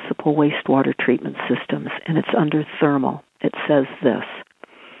municipal wastewater treatment systems, and it's under thermal. It says this: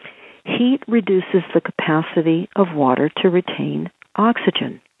 heat reduces the capacity of water to retain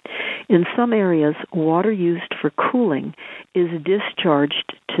oxygen. In some areas, water used for cooling is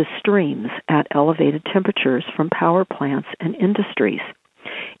discharged to streams at elevated temperatures from power plants and industries.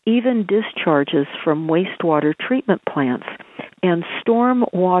 Even discharges from wastewater treatment plants and storm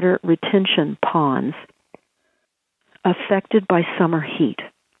water retention ponds affected by summer heat.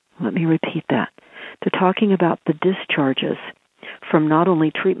 Let me repeat that. They're talking about the discharges from not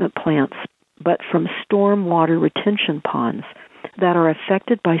only treatment plants, but from storm water retention ponds that are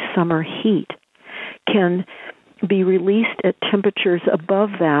affected by summer heat can be released at temperatures above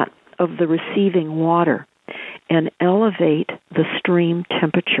that of the receiving water and elevate the stream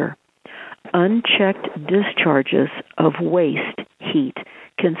temperature. Unchecked discharges of waste heat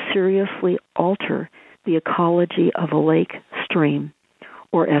can seriously alter the ecology of a lake, stream,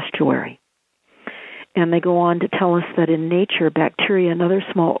 or estuary. And they go on to tell us that in nature, bacteria and other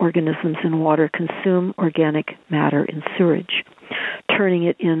small organisms in water consume organic matter in sewage, turning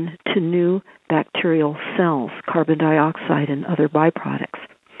it into new bacterial cells, carbon dioxide, and other byproducts.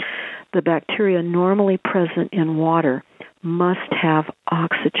 The bacteria normally present in water must have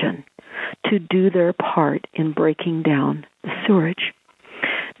oxygen to do their part in breaking down the sewage.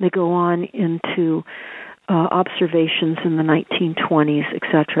 They go on into observations in the 1920s,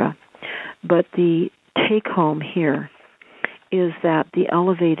 etc. But the take-home here is that the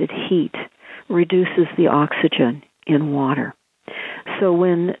elevated heat reduces the oxygen in water. So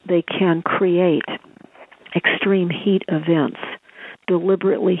when they can create extreme heat events,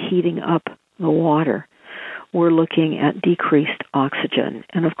 deliberately heating up the water, we're looking at decreased oxygen.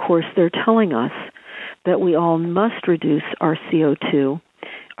 And of course, they're telling us that we all must reduce our CO2,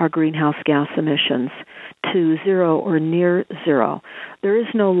 our greenhouse gas emissions, to zero or near zero. There is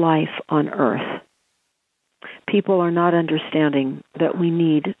no life on Earth. People are not understanding that we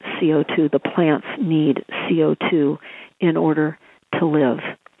need CO2. The plants need CO2 in order to live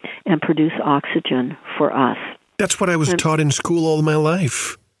and produce oxygen for us. That's what I was taught in school all my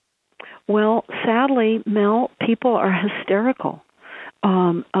life. Well, sadly, Mel, people are hysterical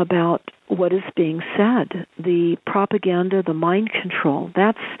about what is being said. The propaganda, the mind control,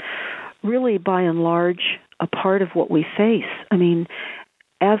 that's really by and large a part of what we face. I mean,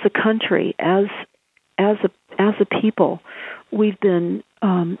 as a country, as a people, we've been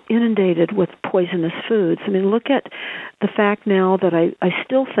inundated with poisonous foods. I mean, look at the fact now that I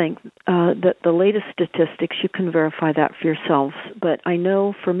still think that the latest statistics, you can verify that for yourselves, but I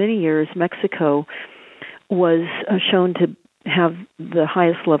know for many years Mexico was shown to have the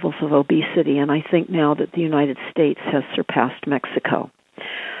highest levels of obesity, and I think now that the United States has surpassed Mexico.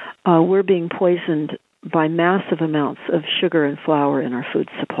 We're being poisoned by massive amounts of sugar and flour in our food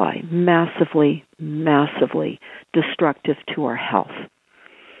supply, massively, massively destructive to our health.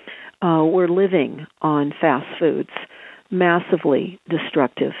 We're living on fast foods, massively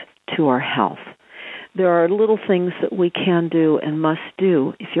destructive to our health. There are little things that we can do and must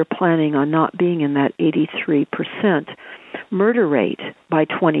do if you're planning on not being in that 83% murder rate by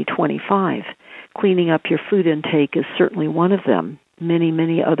 2025. Cleaning up your food intake is certainly one of them. Many,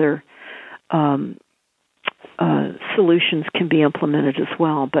 many other solutions can be implemented as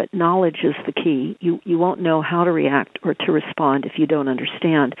well, but knowledge is the key. You won't know how to react or to respond if you don't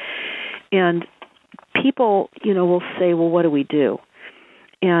understand. And people, will say, well, what do we do?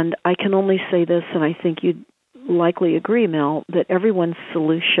 And I can only say this, and I think you'd likely agree, Mel, that everyone's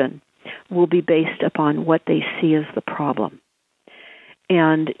solution will be based upon what they see as the problem.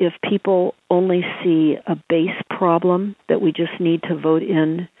 And if people only see a base problem that we just need to vote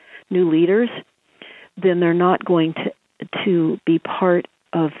in new leaders, then they're not going to be part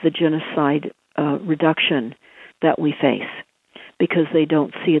of the genocide reduction that we face, because they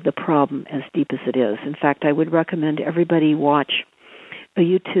don't see the problem as deep as it is. In fact, I would recommend everybody watch a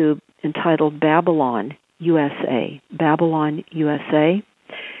YouTube entitled Babylon USA, Babylon USA.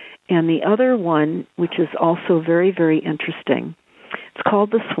 And the other one, which is also very, very interesting, it's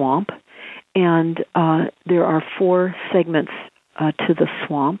called The Swamp, and there are 4 segments to The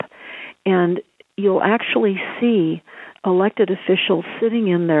Swamp, and you'll actually see elected officials sitting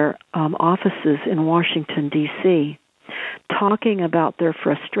in their offices in Washington, D.C., talking about their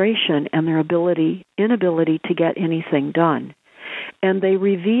frustration and their inability to get anything done. And they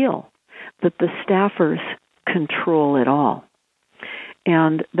reveal that the staffers control it all.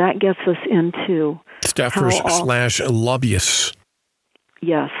 And that gets us into staffers / lobbyists.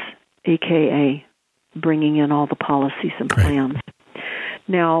 Yes, a.k.a. bringing in all the policies and plans. Right.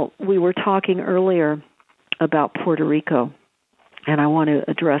 Now, we were talking earlier about Puerto Rico, and I want to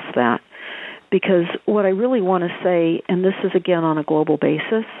address that, because what I really want to say, and this is again on a global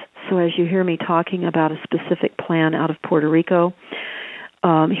basis, so as you hear me talking about a specific plan out of Puerto Rico,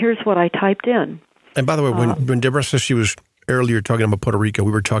 here's what I typed in. And by the way, when Deborah says she was earlier talking about Puerto Rico,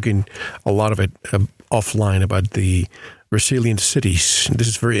 we were talking a lot of it offline about the resilient cities. This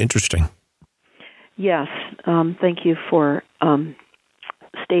is very interesting. Yes, thank you for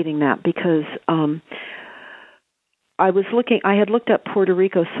stating that, because I had looked at Puerto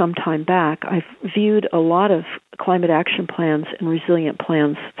Rico some time back. I've viewed a lot of climate action plans and resilient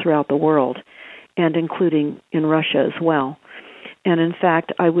plans throughout the world, and including in Russia as well. And in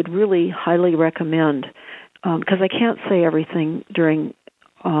fact, I would really highly recommend, because I can't say everything during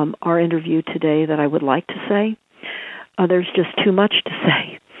our interview today that I would like to say. There's just too much to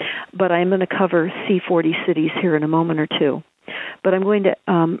say. But I'm going to cover C40 cities here in a moment or two. But I'm going to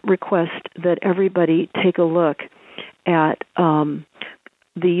request that everybody take a look at the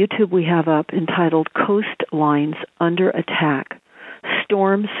YouTube we have up entitled Coastlines Under Attack,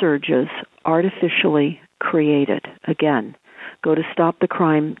 Storm Surges Artificially Created. Again, go to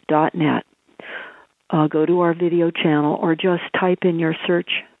stopthecrime.net, go to our video channel, or just type in your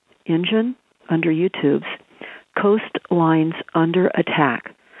search engine under YouTube's Coastlines Under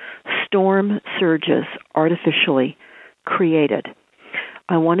Attack, Storm Surges Artificially Created.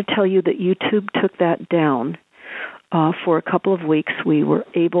 I want to tell you that YouTube took that down for a couple of weeks. We were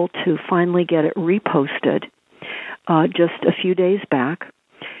able to finally get it reposted just a few days back,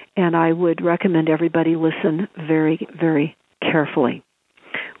 and I would recommend everybody listen very, very carefully.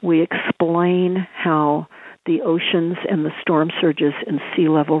 We explain how the oceans and the storm surges and sea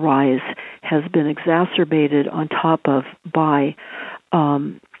level rise has been exacerbated on top of by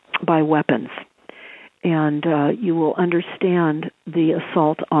weapons. And you will understand the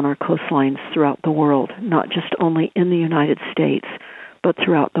assault on our coastlines throughout the world, not just only in the United States, but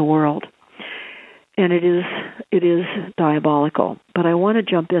throughout the world. And it is diabolical. But I want to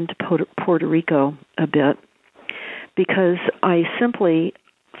jump into Puerto Rico a bit, because I simply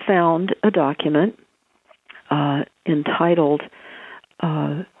found a document entitled,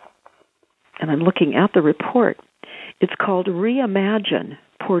 and I'm looking at the report, it's called Reimagine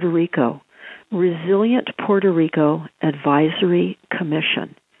Puerto Rico, Resilient Puerto Rico Advisory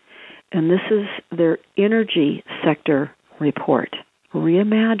Commission. And this is their energy sector report,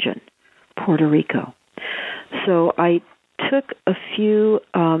 Reimagine Puerto Rico. So I took a few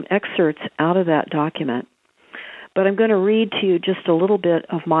excerpts out of that document, but I'm going to read to you just a little bit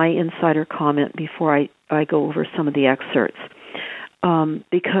of my insider comment before I go over some of the excerpts,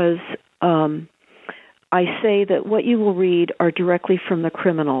 because I say that what you will read are directly from the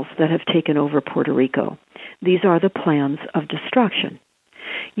criminals that have taken over Puerto Rico. These are the plans of destruction.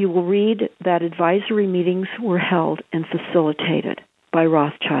 You will read that advisory meetings were held and facilitated by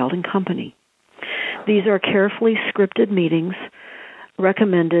Rothschild and Company. These are carefully scripted meetings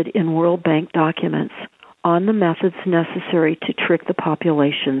recommended in World Bank documents on the methods necessary to trick the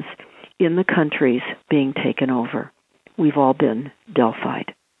populations in the countries being taken over. We've all been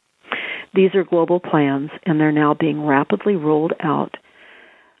Delphied. These are global plans, and they're now being rapidly rolled out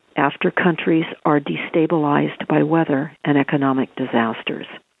after countries are destabilized by weather and economic disasters.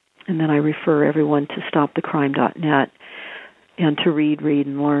 And then I refer everyone to stopthecrime.net and to read,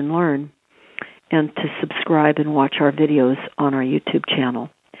 and learn, and to subscribe and watch our videos on our YouTube channel.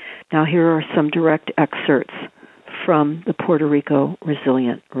 Now, here are some direct excerpts from the Puerto Rico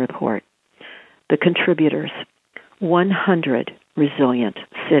Resilient Report. The contributors, 100 resilient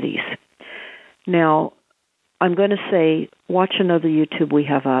cities. Now, I'm going to say, watch another YouTube we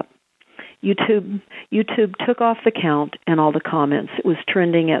have up. YouTube took off the count and all the comments. It was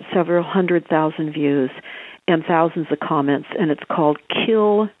trending at several 100,000 views and thousands of comments, and it's called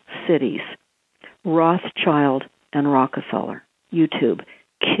Kill Cities, Rothschild and Rockefeller. YouTube,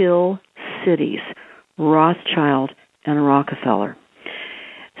 Kill Cities, Rothschild and Rockefeller.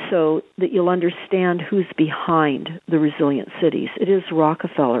 So that you'll understand who's behind the resilient cities. It is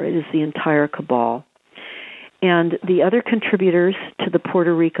Rockefeller. It is the entire cabal. And the other contributors to the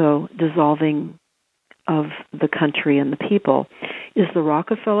Puerto Rico dissolving of the country and the people is the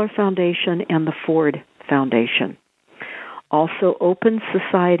Rockefeller Foundation and the Ford Foundation. Also, Open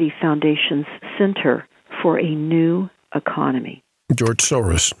Society Foundation's Center for a New Economy. George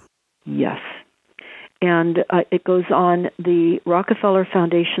Soros. Yes. And it goes on, the Rockefeller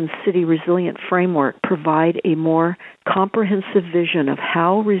Foundation's City Resilient Framework provide a more comprehensive vision of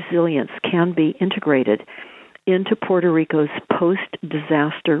how resilience can be integrated into Puerto Rico's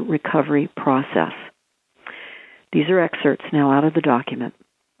post-disaster recovery process. These are excerpts now out of the document.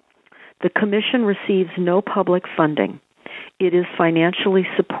 The Commission receives no public funding. It is financially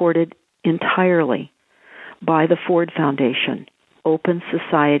supported entirely by the Ford Foundation, Open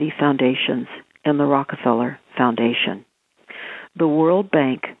Society Foundations, and the Rockefeller Foundation. The World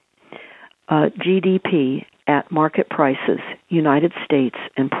Bank, GDP at market prices, United States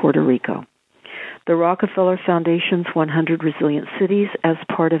and Puerto Rico. The Rockefeller Foundation's 100 Resilient Cities as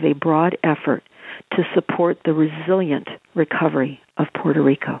part of a broad effort to support the resilient recovery of Puerto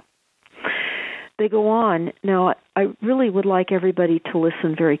Rico. They go on. Now, I really would like everybody to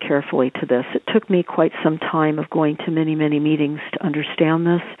listen very carefully to this. It took me quite some time of going to many, many meetings to understand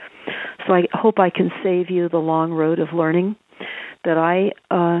this. So I hope I can save you the long road of learning that I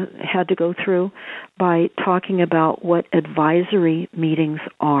had to go through by talking about what advisory meetings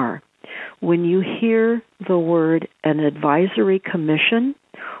are. When you hear the word an advisory commission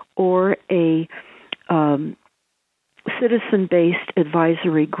or a citizen-based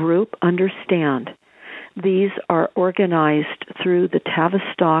advisory group, understand these are organized through the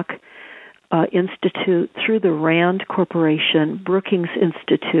Tavistock Institute, through the Rand Corporation, Brookings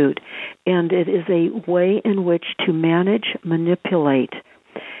Institute, and it is a way in which to manage, manipulate,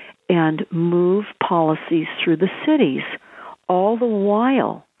 and move policies through the cities, all the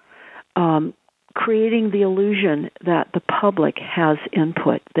while creating the illusion that the public has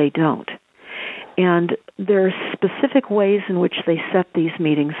input. They don't. And there are specific ways in which they set these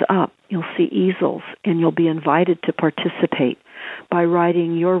meetings up. You'll see easels, and you'll be invited to participate by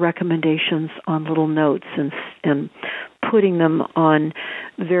writing your recommendations on little notes and putting them on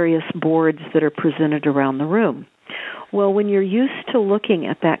various boards that are presented around the room. Well, when you're used to looking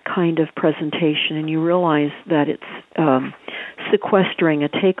at that kind of presentation and you realize that it's sequestering a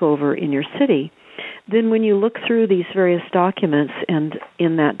takeover in your city, then when you look through these various documents, and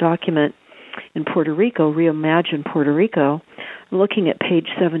in that document in Puerto Rico, Reimagine Puerto Rico, looking at page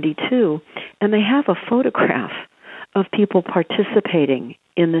 72, and they have a photograph of people participating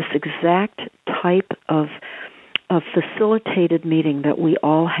in this exact type of facilitated meeting that we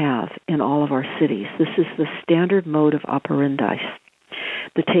all have in all of our cities. This is the standard mode of operandi,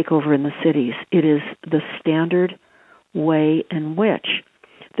 the takeover in the cities. It is the standard way in which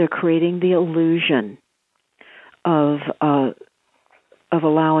they're creating the illusion of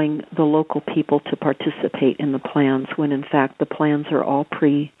allowing the local people to participate in the plans when, in fact, the plans are all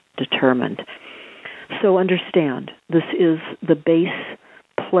predetermined. So understand, this is the base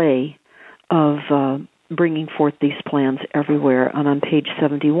play of bringing forth these plans everywhere. And on page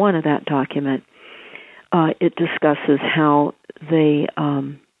 71 of that document, it discusses how they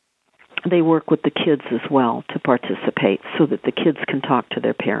work with the kids as well to participate so that the kids can talk to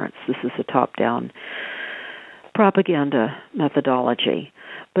their parents. This is a top-down propaganda methodology.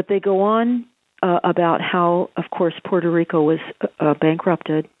 But they go on about how, of course, Puerto Rico was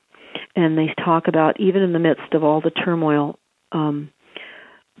bankrupted, and they talk about even in the midst of all the turmoil,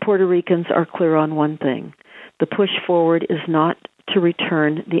 Puerto Ricans are clear on one thing. The push forward is not to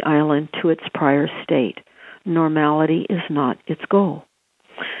return the island to its prior state. Normality is not its goal.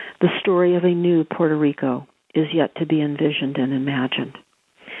 The story of a new Puerto Rico is yet to be envisioned and imagined.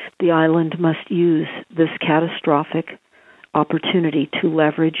 The island must use this catastrophic opportunity to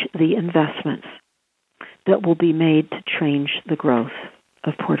leverage the investments that will be made to change the growth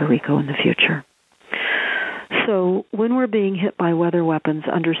of Puerto Rico in the future. So when we're being hit by weather weapons,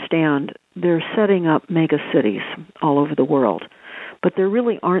 understand they're setting up mega cities all over the world, but there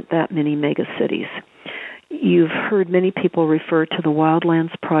really aren't that many mega cities. You've heard many people refer to the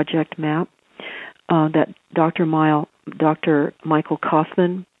Wildlands Project map that Dr. Michael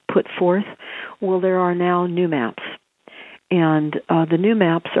Kaufman put forth. Well, there are now new maps, and the new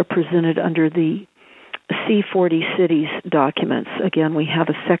maps are presented under the C40 Cities documents. Again, we have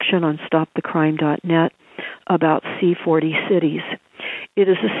a section on stopthecrime.net about C40 cities. It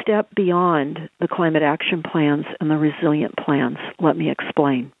is a step beyond the climate action plans and the resilient plans. Let me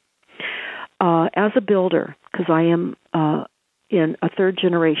explain. As a builder, because I am in a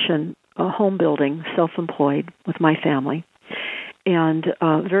third-generation home building, self-employed with my family, and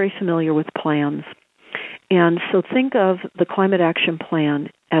very familiar with plans. And so think of the climate action plan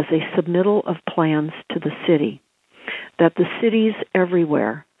as a submittal of plans to the city that the cities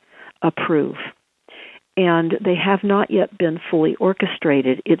everywhere approve. And they have not yet been fully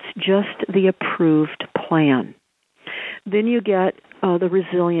orchestrated. It's just the approved plan. Then you get the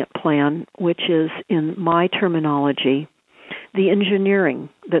resilient plan, which is, in my terminology, the engineering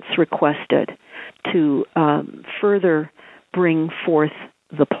that's requested to further bring forth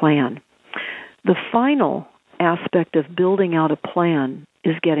the plan. The final aspect of building out a plan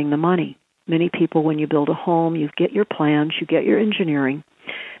is getting the money. Many people, when you build a home, you get your plans, you get your engineering,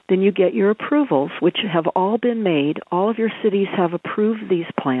 then you get your approvals, which have all been made. All of your cities have approved these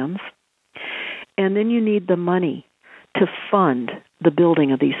plans. And then you need the money to fund the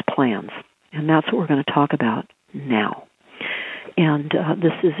building of these plans. And that's what we're going to talk about now. And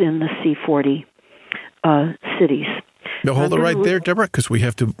this is in the C40 cities. Now, hold it right there, Deborah, because we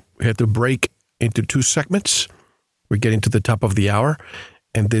have to break into two segments. We're getting to the top of the hour,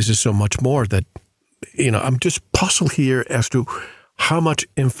 and this is so much more that, I'm just puzzled here as to how much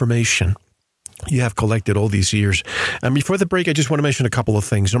information you have collected all these years. And before the break, I just want to mention a couple of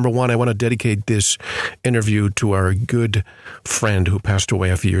things. Number one, I want to dedicate this interview to our good friend who passed away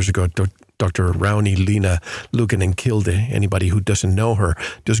a few years ago, Dr. Rauni Lena Lukanen Kilde. Anybody who doesn't know her,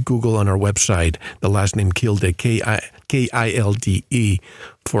 just Google on our website the last name Kilde, K-I-L-D-E,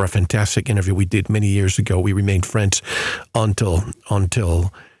 for a fantastic interview we did many years ago. We remained friends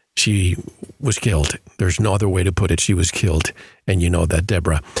until she was killed. There's no other way to put it. She was killed. And you know that,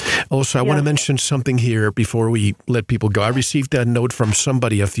 Deborah. Also, I want to mention something here before we let people go. I received that note from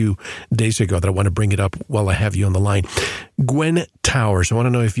somebody a few days ago that I want to bring it up while I have you on the line. Gwen Towers. I want to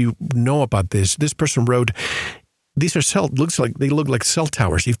know if you know about this. This person wrote, these are look like cell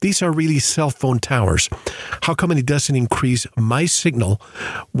towers. If these are really cell phone towers, how come it doesn't increase my signal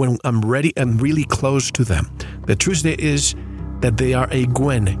when I'm ready and really close to them? The truth is, that they are a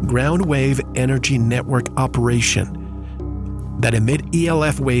GWEN, ground wave energy network operation, that emit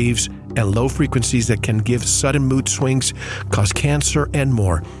ELF waves and low frequencies that can give sudden mood swings, cause cancer, and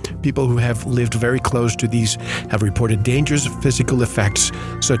more. People who have lived very close to these have reported dangerous physical effects,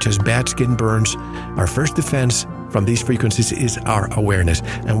 such as bad skin burns. Our first defense from these frequencies is our awareness.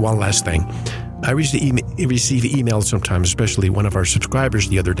 And one last thing. I receive emails sometimes, especially one of our subscribers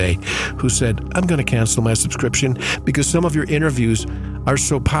the other day, who said, I'm going to cancel my subscription because some of your interviews are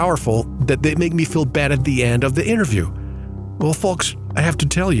so powerful that they make me feel bad at the end of the interview. Well, folks, I have to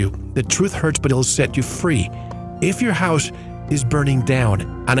tell you, the truth hurts, but it'll set you free. If your house is burning down,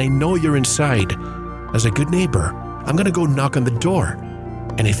 and I know you're inside, as a good neighbor, I'm going to go knock on the door.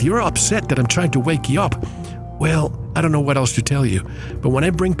 And if you're upset that I'm trying to wake you up, well, I don't know what else to tell you. But when I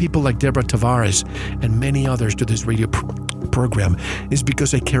bring people like Deborah Tavares and many others to this radio program, it's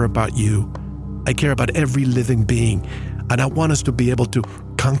because I care about you. I care about every living being. And I want us to be able to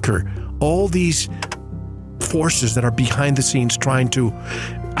conquer all these forces that are behind the scenes trying to,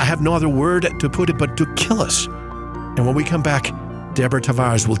 I have no other word to put it, but to kill us. And when we come back, Deborah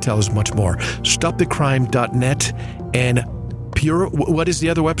Tavares will tell us much more. StopTheCrime.net and Pure, what is the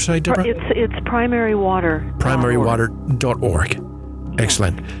other website, Deborah? It's Primary Water. PrimaryWater.org.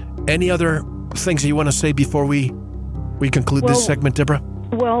 Excellent. Any other things that you want to say before we conclude this segment, Deborah?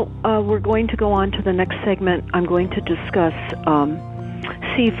 Well, we're going to go on to the next segment. I'm going to discuss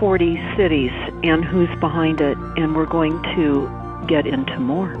C40 cities and who's behind it, and we're going to get into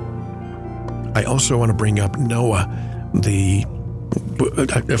more. I also want to bring up NOAA,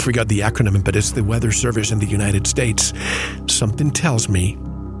 I forgot the acronym, but it's the Weather Service in the United States. Something tells me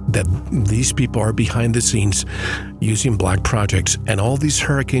that these people are behind the scenes using black projects, and all these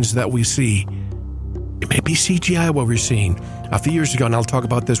hurricanes that we see, it may be CGI what we're seeing. A few years ago, and I'll talk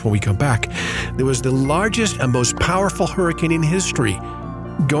about this when we come back, there was the largest and most powerful hurricane in history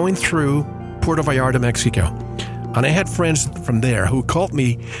going through Puerto Vallarta, Mexico. And I had friends from there who called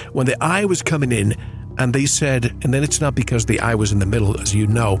me when the eye was coming in, and they said, and then it's not because the eye was in the middle, as you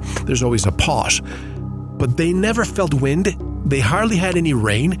know, there's always a pause, but they never felt wind. They hardly had any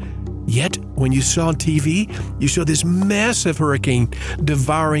rain. Yet, when you saw on TV, you saw this massive hurricane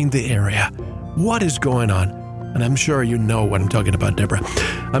devouring the area. What is going on? And I'm sure you know what I'm talking about, Deborah.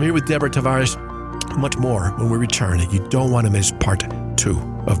 I'm here with Deborah Tavares. Much more when we return. You don't want to miss part 2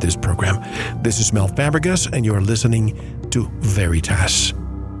 of this program. This is Mel Fabregas, and you're listening to Veritas.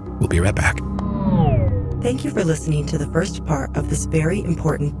 We'll be right back. Thank you for listening to the first part of this very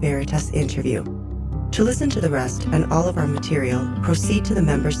important Veritas interview. To listen to the rest and all of our material, proceed to the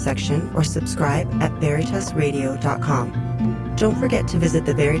members section or subscribe at veritasradio.com. Don't forget to visit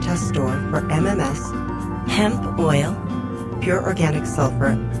the Veritas store for MMS, hemp oil, pure organic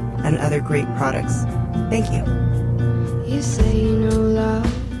sulfur, and other great products. Thank you. You say you know love,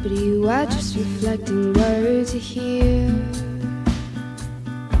 but you are just reflecting words you hear.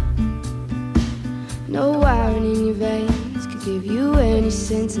 No iron in your veins could give you any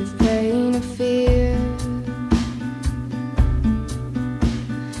sense of pain or fear.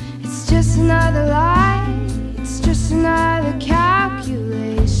 It's just another lie, it's just another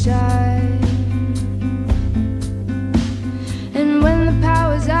calculation. And when the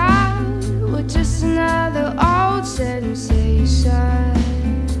power's out, we're just another old sensation.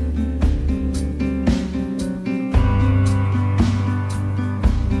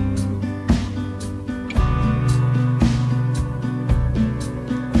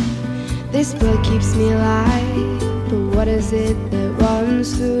 This blood keeps me alive, but what is it that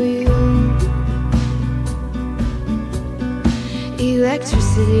runs through you?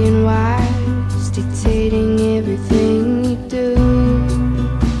 Electricity and wires dictating everything you do.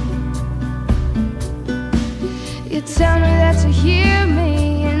 You tell me that you hear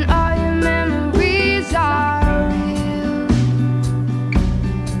me and all your memories are real.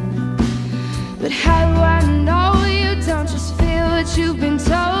 But how do I know you don't just feel what you've been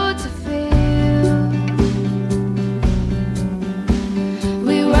told to feel?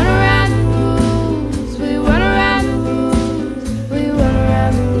 We run around the rules, we run around the rules, we run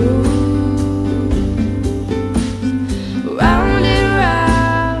around the rules. Round and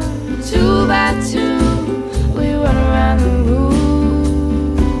round, 2 by 2, we run around the rules.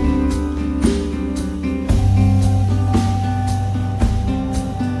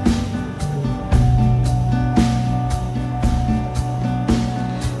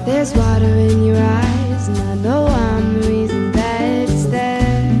 There's water in your eyes, and I know I'm the reason that it's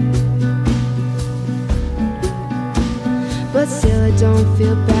there. But still I don't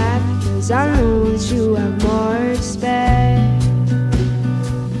feel bad, because I know that you have more to spare.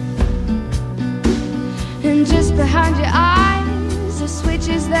 And just behind your eyes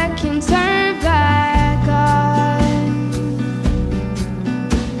switches that can turn back on,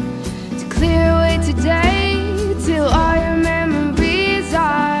 to clear away today till all your memories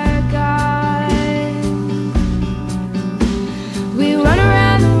are gone. We run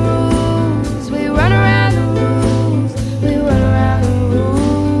around the rules, we run around the rules, we run around the rules.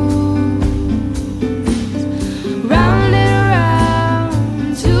 Round and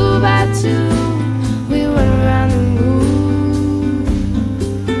around, 2 by 2, we run around the rules.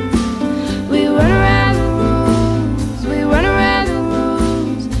 We run around the rules, we run around the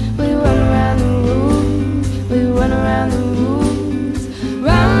rules, we run around the rules, we run around the rules.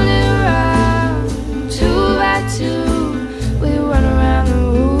 Round and around, 2 by 2.